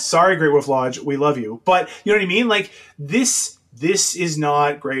 Sorry, Great Wolf Lodge, we love you, but you know what I mean. Like this is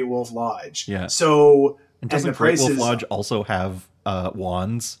not Great Wolf Lodge. Yeah. So, and doesn't Great Wolf Lodge also have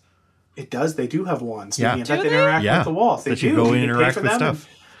wands? It does. They do have wands. Yeah. In fact, they interact with the walls. They do. You go and interact with stuff.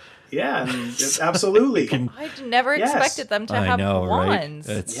 Yeah, absolutely. I never expected them to have wands.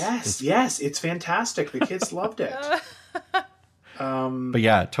 Right? Yes, it's fantastic. The kids loved it. But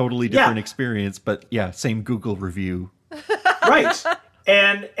yeah, totally different experience. But yeah, same Google review. Right,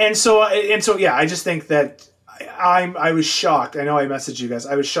 and so yeah, I just think that I was shocked. I know I messaged you guys.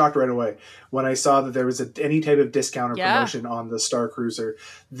 I was shocked right away when I saw that there was any type of discount or promotion on the Star Cruiser.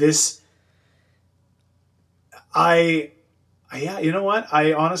 Yeah, you know what?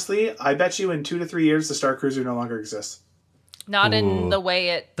 I bet you in 2 to 3 years the Star Cruiser no longer exists. Not in the way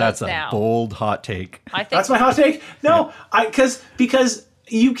it does now. That's a bold hot take. I think that's my hot take. No, because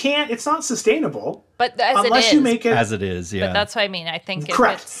you can't. It's not sustainable. But unless you make it as it is, yeah. But that's what I mean. I think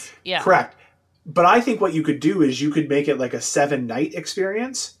correct. Correct. But I think what you could do is you could make it like a 7-night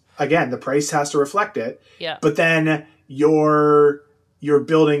experience. Again, the price has to reflect it. Yeah. But then you're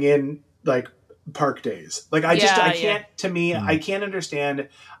building in like park days. Like I can't. To me, I can't understand.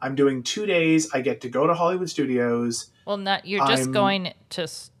 I'm doing 2 days. I get to go to Hollywood Studios. Well, you're just going to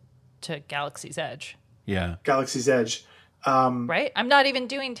Galaxy's Edge. Yeah, Galaxy's Edge. Right. I'm not even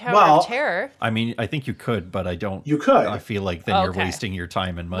doing Tower of Terror. I mean, I think you could, but I don't. You could. I feel like then you're wasting your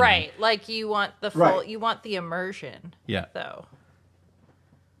time and money. Right. Like you want the full. Right. You want the immersion. Yeah. Though.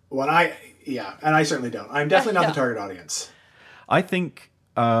 And I certainly don't. I'm definitely not the target audience. I think.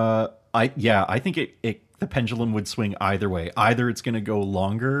 I think it the pendulum would swing either way. Either it's going to go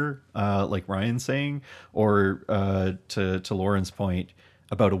longer, like Ryan's saying, or to Lauren's point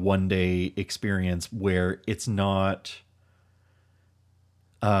about a 1-day experience where it's not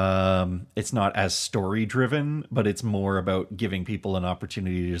as story driven, but it's more about giving people an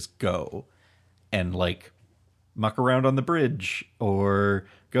opportunity to just go and like muck around on the bridge or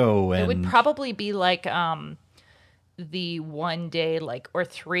go. And it would probably be like the 1 day or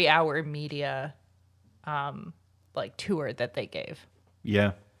 3 hour media tour that they gave.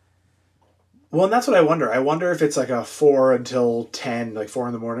 Yeah. Well, and that's what I wonder. I wonder if it's like a 4 until 10, like 4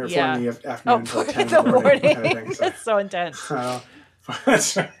 in the morning or 4 in the afternoon until 10 in the morning. Kind of thing. So, it's so intense.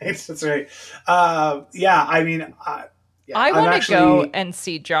 That's right. That's right. Yeah, I mean, I want to go and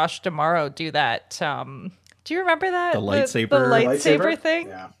see Josh D'Amaro do that. Do you remember that? The lightsaber. The lightsaber thing?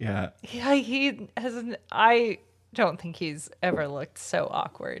 Yeah. Yeah, he hasn't. I don't think he's ever looked so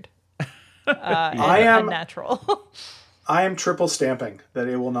awkward. I am unnatural. I am triple stamping that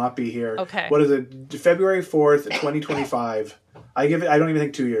it will not be here. Okay. What is it? February 4th, 2025. I don't even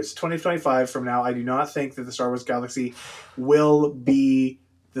think 2 years. 2025 from now, I do not think that the Star Wars Galaxy will be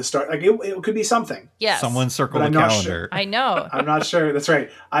the start. Like it could be something. Yes. Someone circle the calendar. Sure. I know. I'm not sure. That's right.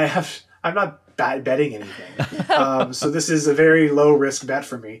 I'm not betting anything. So this is a very low risk bet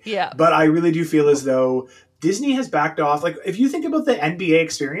for me. Yeah. But I really do feel as though Disney has backed off. Like if you think about the NBA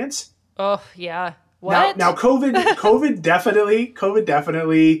experience. Oh yeah. What? Now COVID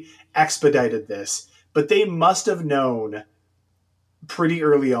definitely expedited this, but they must have known pretty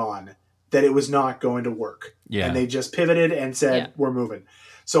early on that it was not going to work. Yeah. And they just pivoted and said, we're moving.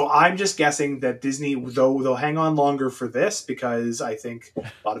 So I'm just guessing that Disney, though they'll hang on longer for this because I think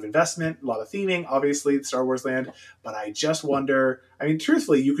a lot of investment, a lot of theming, obviously Star Wars Land, but I just wonder, I mean,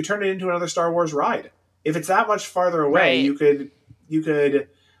 truthfully, you could turn it into another Star Wars ride. If it's that much farther away, you could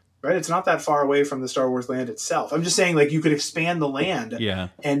right? It's not that far away from the Star Wars land itself. I'm just saying, like, you could expand the land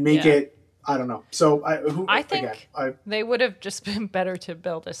and make it, I don't know. So I think they would have just been better to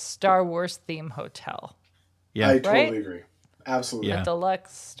build a Star Wars theme hotel. Yeah. I totally agree. Absolutely. A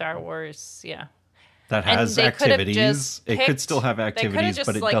deluxe Star Wars, that has activities. It could still have activities,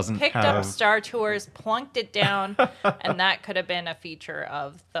 but it doesn't picked have... up Star Tours, plunked it down, and that could have been a feature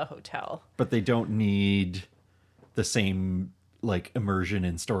of the hotel. But they don't need the same like immersion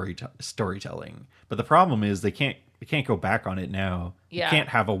in storytelling. But the problem is they can't go back on it now. Yeah. You can't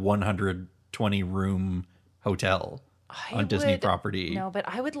have a 120 room hotel. on Disney property. No, but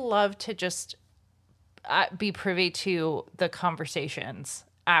I would love to just be privy to the conversations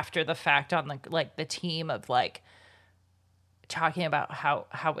after the fact on the team of like talking about how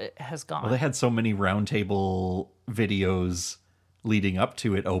it has gone. Well, they had so many roundtable videos leading up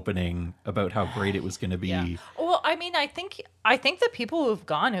to it opening about how great it was going to be. Yeah. Well, I mean, I think the people who've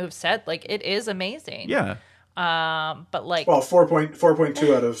gone who've said like it is amazing. Yeah. But like, well,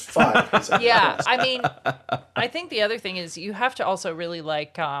 4.2 out of 5. yeah. I mean, I think the other thing is you have to also really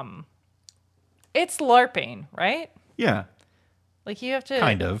like, it's LARPing, right? Yeah. Like you have to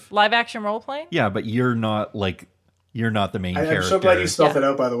kind of live action role playing. Yeah, but you're not the main character. I'm so glad you spelled it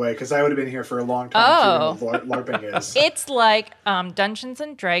out, by the way, because I would have been here for a long time figuring what LARPing is. It's like Dungeons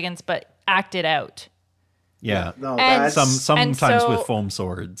and Dragons, but acted out. Yeah. No, and sometimes with foam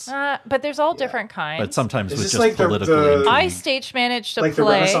swords. But there's all different kinds. But sometimes with just like political intrigue. I stage managed to like play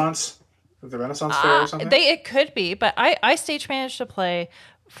the Renaissance fair or something. It could be, but I stage managed to play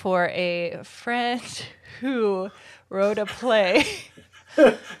for a friend who wrote a play.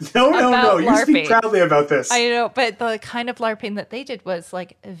 No. You speak LARPing. proudly about this. I know, but the kind of LARPing that they did was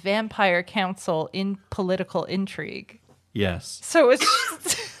like vampire council in political intrigue. Yes. So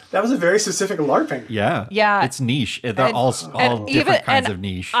it's that was a very specific LARPing. Yeah. Yeah. It's niche. They're all different kinds of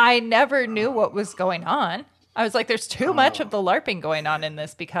niche. I never knew what was going on. I was like, there's too much of the LARPing going on in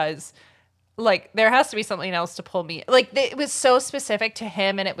this because like there has to be something else to pull me. Like it was so specific to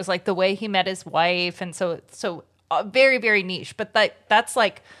him, and it was like the way he met his wife, and so very, very niche. But that's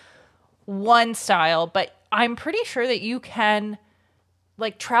like one style. But I'm pretty sure that you can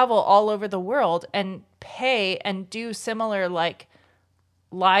like travel all over the world and pay and do similar like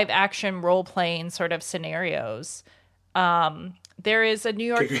live action role playing sort of scenarios. There is a New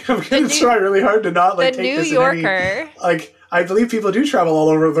York. I'm going to try really hard to not like the take New this Yorker. in any, like I believe people do travel all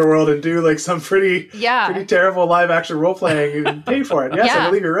over the world and do like some pretty terrible live action role playing and pay for it. Yes, I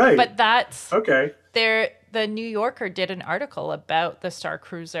believe you're right. But that's okay. The New Yorker did an article about the Star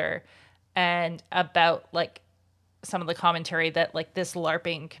Cruiser and about like some of the commentary that like this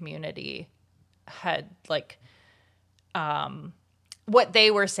LARPing community had like what they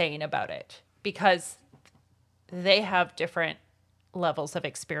were saying about it, because they have different levels of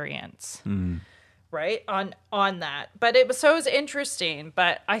experience right on that. But it was interesting.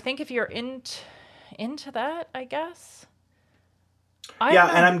 But I think if you're into that, I guess and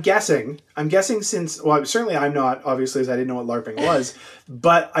I'm guessing since, well, certainly I'm not, obviously, as I didn't know what LARPing was,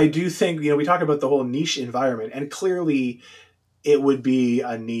 but I do think, we talk about the whole niche environment, and clearly it would be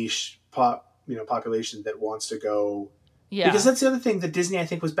a niche population that wants to go. Yeah. Because that's the other thing that Disney, I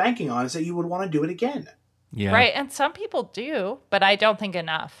think, was banking on, is that you would want to do it again. Yeah. Right. And some people do, but I don't think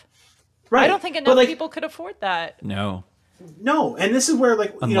enough. Right. I don't think enough people could afford that. No. And this is where,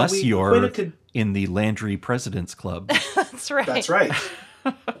 like, unless you're in the Landry President's Club. That's right. That's right.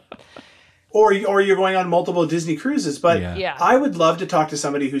 or you're going on multiple Disney cruises. But I would love to talk to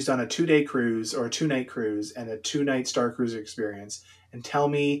somebody who's done a 2-day cruise or a 2-night cruise and a 2-night Star Cruiser experience and tell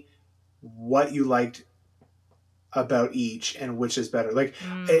me what you liked about each and which is better. Like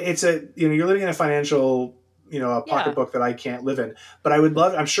it's you're living in a financial, a pocketbook that I can't live in, but I would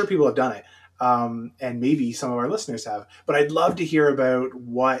love, I'm sure people have done it. And maybe some of our listeners have, but I'd love to hear about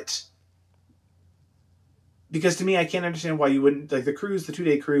because to me, I can't understand why you wouldn't, like the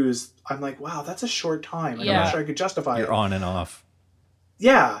 2-day cruise. I'm like, wow, that's a short time. I'm not sure I could justify it. You're on and off.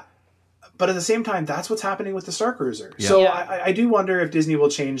 Yeah. But at the same time, that's what's happening with the Star Cruiser. Yeah. So I do wonder if Disney will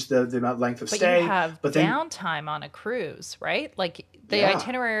change the length of stay. But you have downtime on a cruise, right? Like the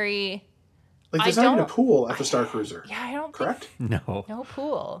itinerary. Like there's not even a pool at the Star Cruiser. Yeah, I don't. Correct? No. No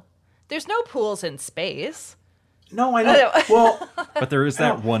pool. There's no pools in space. No, I know. Well, but there is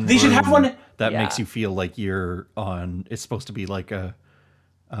that one. They should have one that makes you feel like you're on. It's supposed to be like a,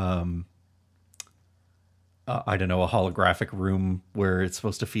 I don't know, a holographic room where it's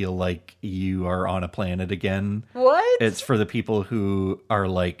supposed to feel like you are on a planet again. What? It's for the people who are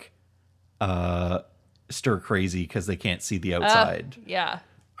like, stir crazy because they can't see the outside. Yeah.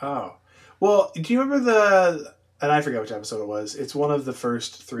 Oh, well, do you remember and I forget which episode it was. It's one of the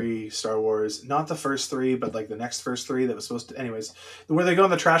first 3 Star Wars. Not the first 3, but like the next first 3 that was supposed to... Anyways, where they go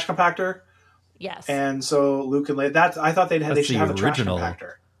in the trash compactor. Yes. And so Luke and Leia... I thought they should have a trash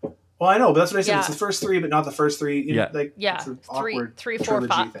compactor. Well, I know, but that's what I said. Yeah. It's the first 3, but not the first 3. It's an awkward 3, 4,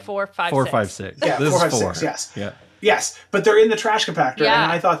 5, 4, 5, 4, 5, 6. Yeah, this 4, 5, is 4. 6, yes. Yeah. Yes, but they're in the trash compactor,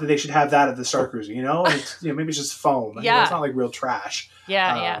 and I thought that they should have that at the Star Cruiser, And it's, maybe it's just foam. It's not like real trash.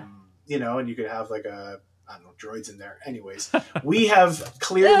 Yeah, and you could have like I don't know, droids in there. Anyways, we have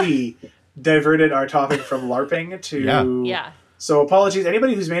clearly diverted our topic from LARPing to So apologies,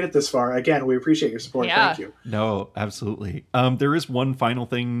 anybody who's made it this far. Again, we appreciate your support. Yeah. Thank you. No, absolutely. There is one final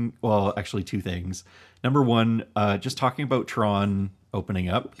thing. Well, actually, two things. Number one, just talking about Tron opening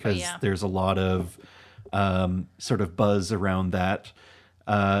up, because there's a lot of sort of buzz around that.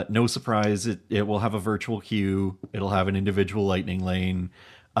 No surprise, it will have a virtual queue. It'll have an individual lightning lane.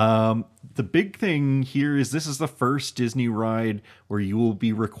 The big thing here is this is the first Disney ride where you will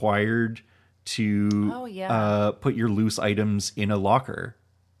be required to put your loose items in a locker.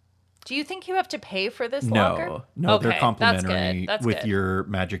 Do you think you have to pay for this locker? No, okay, they're complimentary that's with good. your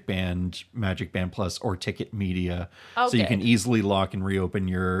Magic Band Plus, or Ticket Media. Oh, so you can good. easily lock and reopen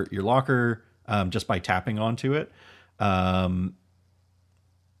your locker just by tapping onto it.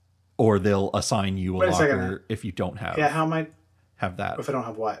 Or they'll assign you a Wait a second. locker if you don't have Yeah, how am I? have that. If I don't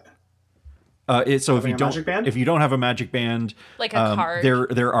have what? So if Having you a don't Magic Band? if you don't have a Magic Band, Like a card?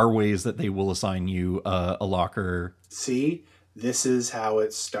 there are ways that they will assign you a locker. See, this is how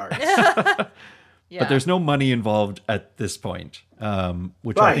it starts. Yeah. But there's no money involved at this point,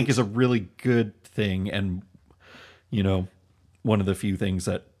 which I think Right. is a really good thing, and one of the few things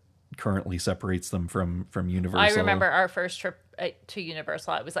that currently separates them from Universal. I remember our first trip to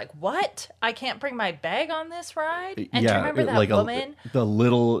Universal. I was like, "What? I can't bring my bag on this ride?" And do you remember that like woman? the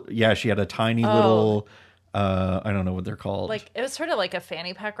little, she had a tiny little, I don't know what they're called. Like it was sort of like a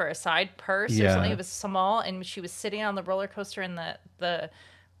fanny pack or a side purse or Yeah. something. It was small, and she was sitting on the roller coaster, and the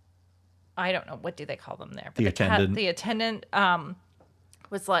I don't know, what do they call them there? But The attendant.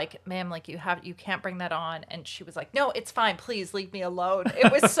 Was like, "Ma'am, like you can't bring that on," and she was like, "No, it's fine. Please leave me alone." It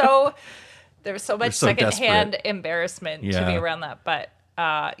was so there was so much so secondhand desperate. embarrassment to Yeah. be around that, but.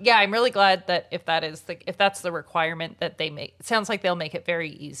 I'm really glad that if that's the requirement that they make, it sounds like they'll make it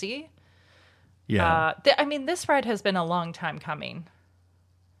very easy. Yeah. This ride has been a long time coming.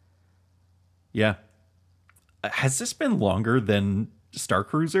 Yeah. Has this been longer than Star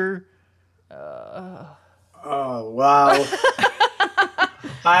Cruiser? Oh wow.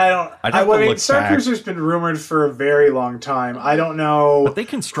 I'd have to look Star back. Cruiser's been rumored for a very long time. I don't know. But they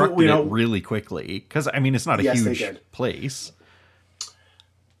constructed it really quickly, because it's not a Yes, they huge did. place.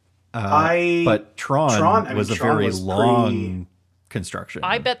 I But Tron was a Tron very was long construction.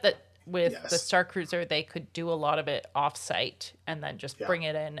 I bet that with the Yes. Star Cruiser, they could do a lot of it off-site and then just bring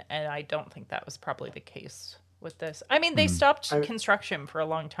it in. And I don't think that was probably the case with this. I mean, they stopped construction for a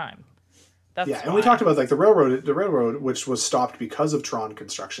long time. That's and we why. talked about like the railroad, which was stopped because of Tron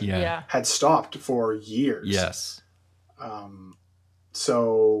construction. Yeah. Yeah. had stopped for years. Yes.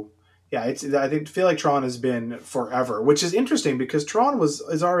 So I feel like Tron has been forever, which is interesting because Tron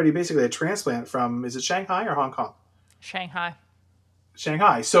is already basically a transplant from, is it Shanghai or Hong Kong? Shanghai.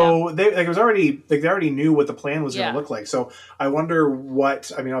 Shanghai. So they already knew what the plan was going Yeah. to look like. So I wonder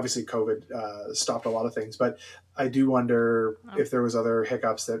obviously COVID stopped a lot of things, but I do wonder if there was other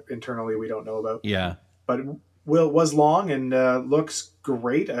hiccups that internally we don't know about. Yeah. But was long and looks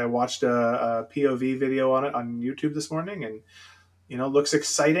great. I watched a POV video on it on YouTube this morning, and looks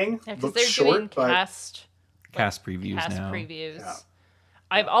exciting. Yeah, because Looks they're short, doing but cast previews now. previews. Yeah.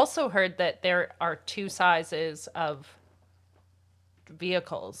 I've also heard that there are two sizes of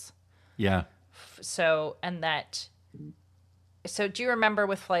vehicles. Yeah. So do you remember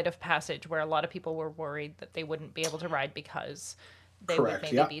with Flight of Passage where a lot of people were worried that they wouldn't be able to ride because they would Correct,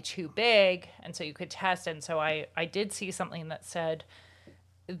 maybe yeah. be too big, and so you could test, and so I did see something that said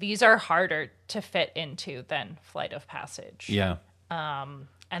these are harder to fit into than Flight of Passage. Yeah.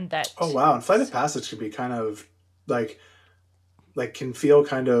 And that oh wow, and Flight of Passage can be kind of like can feel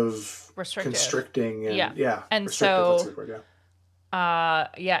kind of Restrictive. constricting and Yeah. And restrictive, so- that's a good word,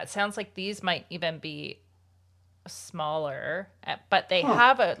 yeah. it sounds like these might even be smaller, but they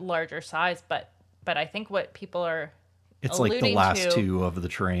have a larger size. But I think what people are It's like the alluding last to two of the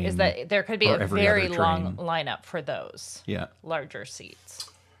train. is that there could be or a every very other long train. lineup for those Yeah. larger seats.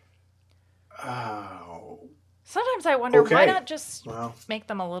 Oh, Sometimes I wonder why Okay. not just Wow. make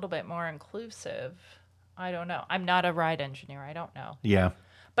them a little bit more inclusive. I don't know. I'm not a ride engineer. I don't know. Yeah.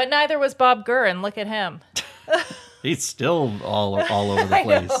 But neither was Bob Gurr, and look at him. He's still all over the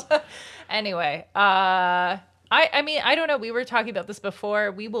place. Anyway, I mean, I don't know. We were talking about this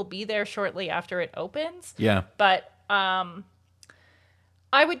before. We will be there shortly after it opens. Yeah. But I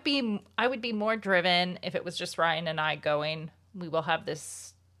would be more driven if it was just Ryan and I going. We will have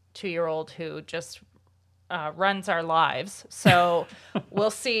this 2-year-old who just runs our lives. So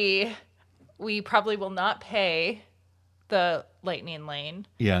we'll see. We probably will not pay the lightning lane.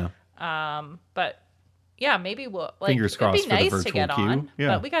 Yeah. But yeah, maybe we'll like Fingers crossed it'd be for the nice to virtual get queue. on. Yeah.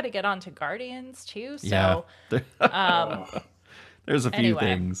 But we got to get on to Guardians too. So Yeah. There's a few anyway.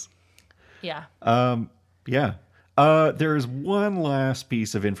 things. yeah. Yeah. There's one last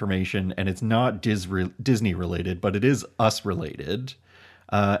piece of information, and it's not Disney related, but it is us related.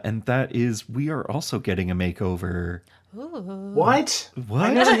 And that is, we are also getting a makeover. Ooh. What? What?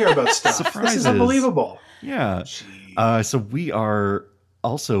 I never hear about stuff. Surprises. This is unbelievable. Yeah. So we are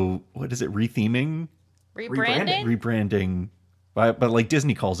also, what is it, retheming? Rebranding? Rebranding. But like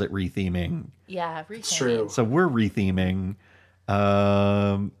Disney calls it retheming. Yeah, retheming. It's true. So we're retheming.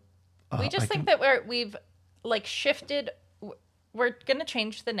 We just think that we've like shifted. We're going to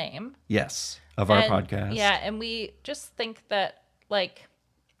change the name. Yes, of our podcast. Yeah, and we just think that, like,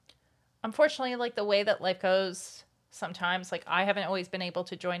 unfortunately, like the way that life goes sometimes, like I haven't always been able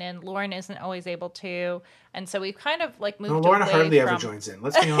to join in. Lauren isn't always able to. And so we've kind of like moved Lauren away hardly from... ever joins in.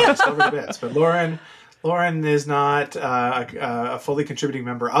 Let's be honest, over the bits. But Lauren is not a fully contributing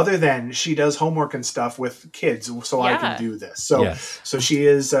member, other than she does homework and stuff with kids, so I can do this. So, yes. So she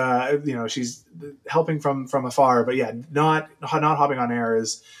is, she's helping from afar. But yeah, not hopping on air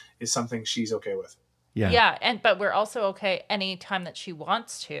is something she's okay with. Yeah, yeah, but we're also okay anytime that she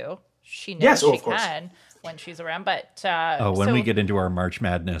wants to. She knows she can when she's around. But when we get into our March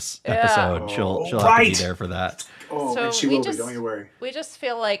Madness episode, she'll have to be there for that. Oh, so and she will be. Don't you worry. We just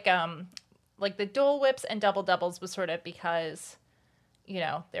feel like the Dole Whips and Double Doubles was sort of because,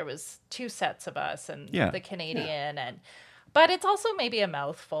 there was two sets of us and the Canadian but it's also maybe a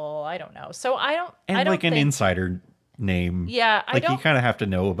mouthful. I don't know. So I don't like think... an insider name. Yeah, you kind of have to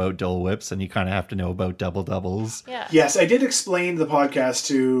know about Dole Whips and you kind of have to know about Double Doubles. Yeah. Yes, I did explain the podcast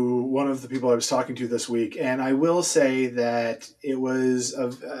to one of the people I was talking to this week, and I will say that it was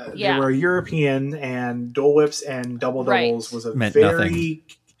they were European, and Dole Whips and Double Doubles was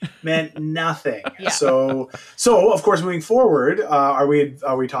meant nothing. Yeah. So of course, moving forward, are we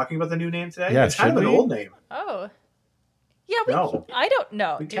talking about the new name today? Yeah, it's kind of an old name. Oh. Yeah, I don't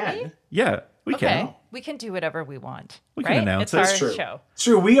know. We do can. we? Yeah, we can. Okay. We can do whatever we want. We can announce it's it. Our show. It's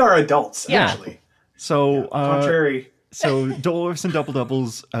true. We are adults, actually. So contrary. So Dole Whips and Double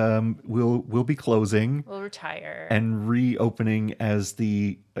Doubles will be closing. We'll retire. And reopening as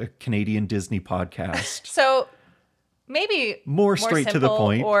the Canadian Disney podcast. So maybe more straight to the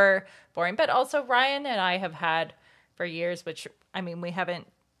point or boring, but also Ryan and I have had for years, which I mean, we haven't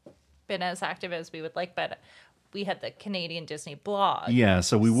been as active as we would like, but we had the Canadian Disney blog. Yeah,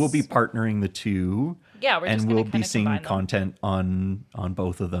 so we will be partnering the two. Yeah, we'll be seeing content on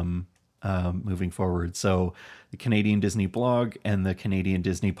both of them moving forward. So the Canadian Disney blog and the Canadian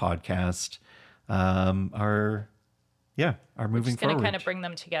Disney podcast are moving forward. We're just going to kind of bring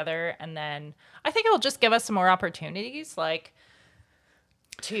them together, and then I think it'll just give us some more opportunities, like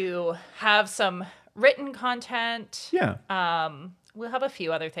to have some written content. Yeah. We'll have a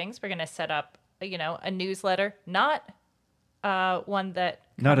few other things. We're going to set up, a newsletter, not one that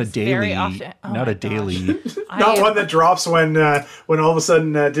not a daily, very often. Oh not a daily, not one that drops when all of a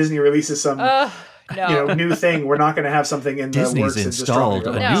sudden Disney releases some new thing. We're not going to have something in Disney's the works installed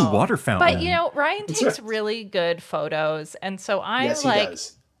a new water fountain. But Ryan takes really good photos, and so he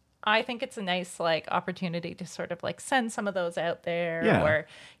does. I think it's a nice opportunity to sort of send some of those out there, or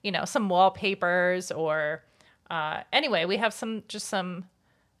some wallpapers, or anyway, we have some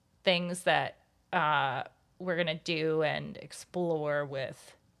things that we're gonna do and explore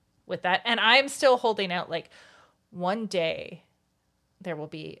with that. And I'm still holding out, one day there will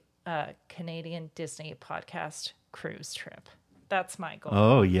be a Canadian Disney podcast cruise trip. That's my goal.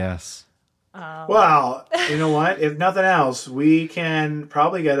 Oh yes. Well, you know what? If nothing else, we can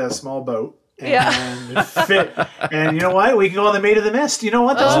probably get a small boat and fit. And you know what? We can go on the Maid of the Mist. You know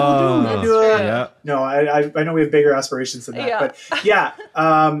what? That's what we'll do. No, I know we have bigger aspirations than that. Yeah.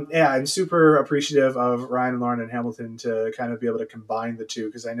 But I'm super appreciative of Ryan, Lauren, and Hamilton to kind of be able to combine the two,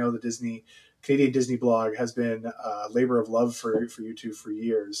 because I know the Canadian Disney blog has been a labor of love for you two for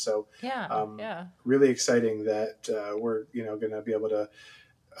years. So really exciting that we're going to be able to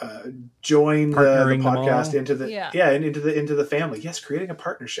join the podcast into the family. Yes, creating a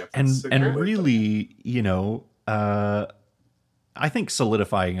partnership. That's and really, I think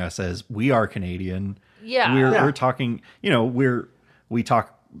solidifying us as we are Canadian. Yeah. We're talking, we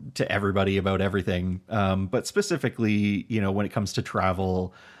talk to everybody about everything. But specifically, when it comes to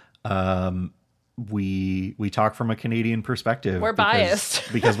travel, we talk from a Canadian perspective. We're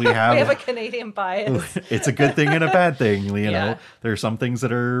biased because we have we have a Canadian bias. It's a good thing and a bad thing. You know, there are some things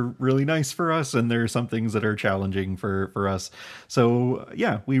that are really nice for us, and there are some things that are challenging for us. So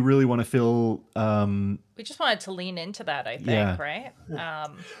we really want to feel. We just wanted to lean into that, I think, right?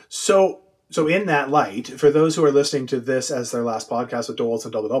 So in that light, for those who are listening to this as their last podcast with Dole Whips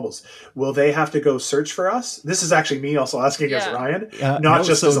and Double Doubles, will they have to go search for us? This is actually me also asking as Ryan, not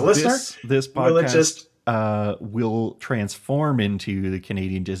just as a listener. This podcast, will it just will transform into the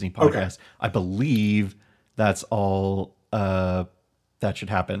Canadian Disney Podcast. I believe that's all that should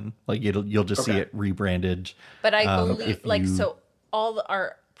happen. Like you'll just see it rebranded. But I believe so all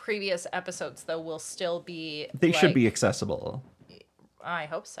our previous episodes though will still be they should be accessible. I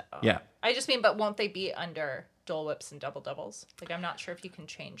hope so. Yeah. I just mean, but won't they be under Dole Whips and Double Doubles? Like, I'm not sure if you can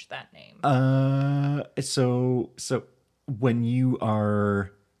change that name. So when you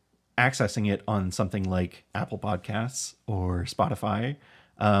are accessing it on something like Apple Podcasts or Spotify,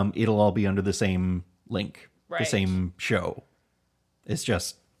 it'll all be under the same link, the same show. It's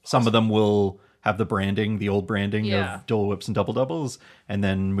just some of them will have the branding, the old branding of Dole Whips and Double Doubles, and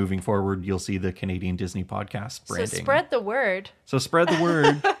then moving forward, you'll see the Canadian Disney Podcast branding. So spread the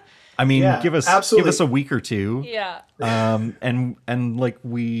word. I mean, give us a week or two. Yeah. And like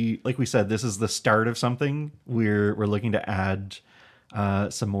we said, this is the start of something. We're looking to add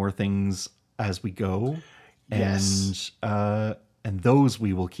some more things as we go, and those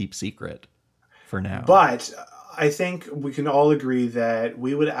we will keep secret for now. But I think we can all agree that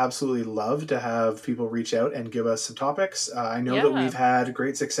we would absolutely love to have people reach out and give us some topics. I know that we've had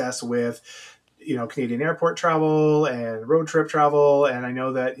great success with, Canadian airport travel and road trip travel. And I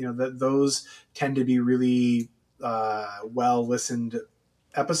know that, that those tend to be really well listened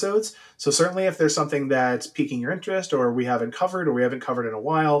episodes. So certainly if there's something that's piquing your interest or we haven't covered in a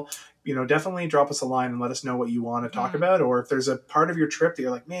while, definitely drop us a line and let us know what you want to talk about. Or if there's a part of your trip that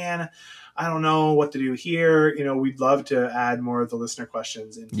you're like, man, I don't know what to do here. We'd love to add more of the listener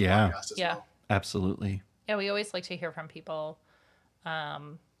questions into the podcast as well. Absolutely. Yeah, we always like to hear from people.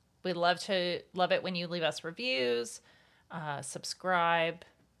 We love it when you leave us reviews, subscribe,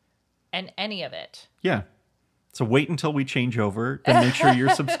 and any of it. Yeah. So wait until we change over, then make sure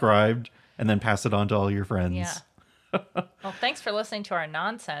you're subscribed, and then pass it on to all your friends. Yeah. Well, thanks for listening to our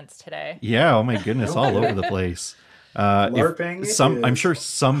nonsense today. Yeah. Oh my goodness, all over the place. LARPing. I'm sure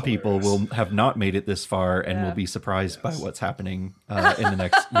some people will have not made it this far and will be surprised by what's happening in the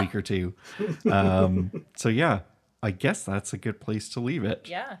next week or two. So yeah, I guess that's a good place to leave it.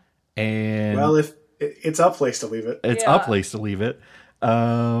 Yeah. And if it's a place to leave it, it's a place to leave it.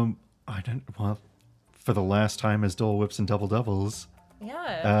 For the last time as Dole Whips and Double Doubles.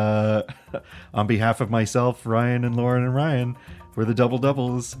 Yeah. On behalf of myself, Ryan, and Lauren and Ryan, we're the Double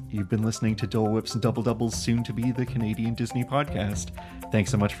Doubles. You've been listening to Dole Whips and Double Doubles, soon to be the Canadian Disney Podcast. Thanks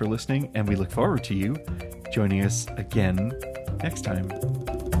so much for listening, and we look forward to you joining us again next time.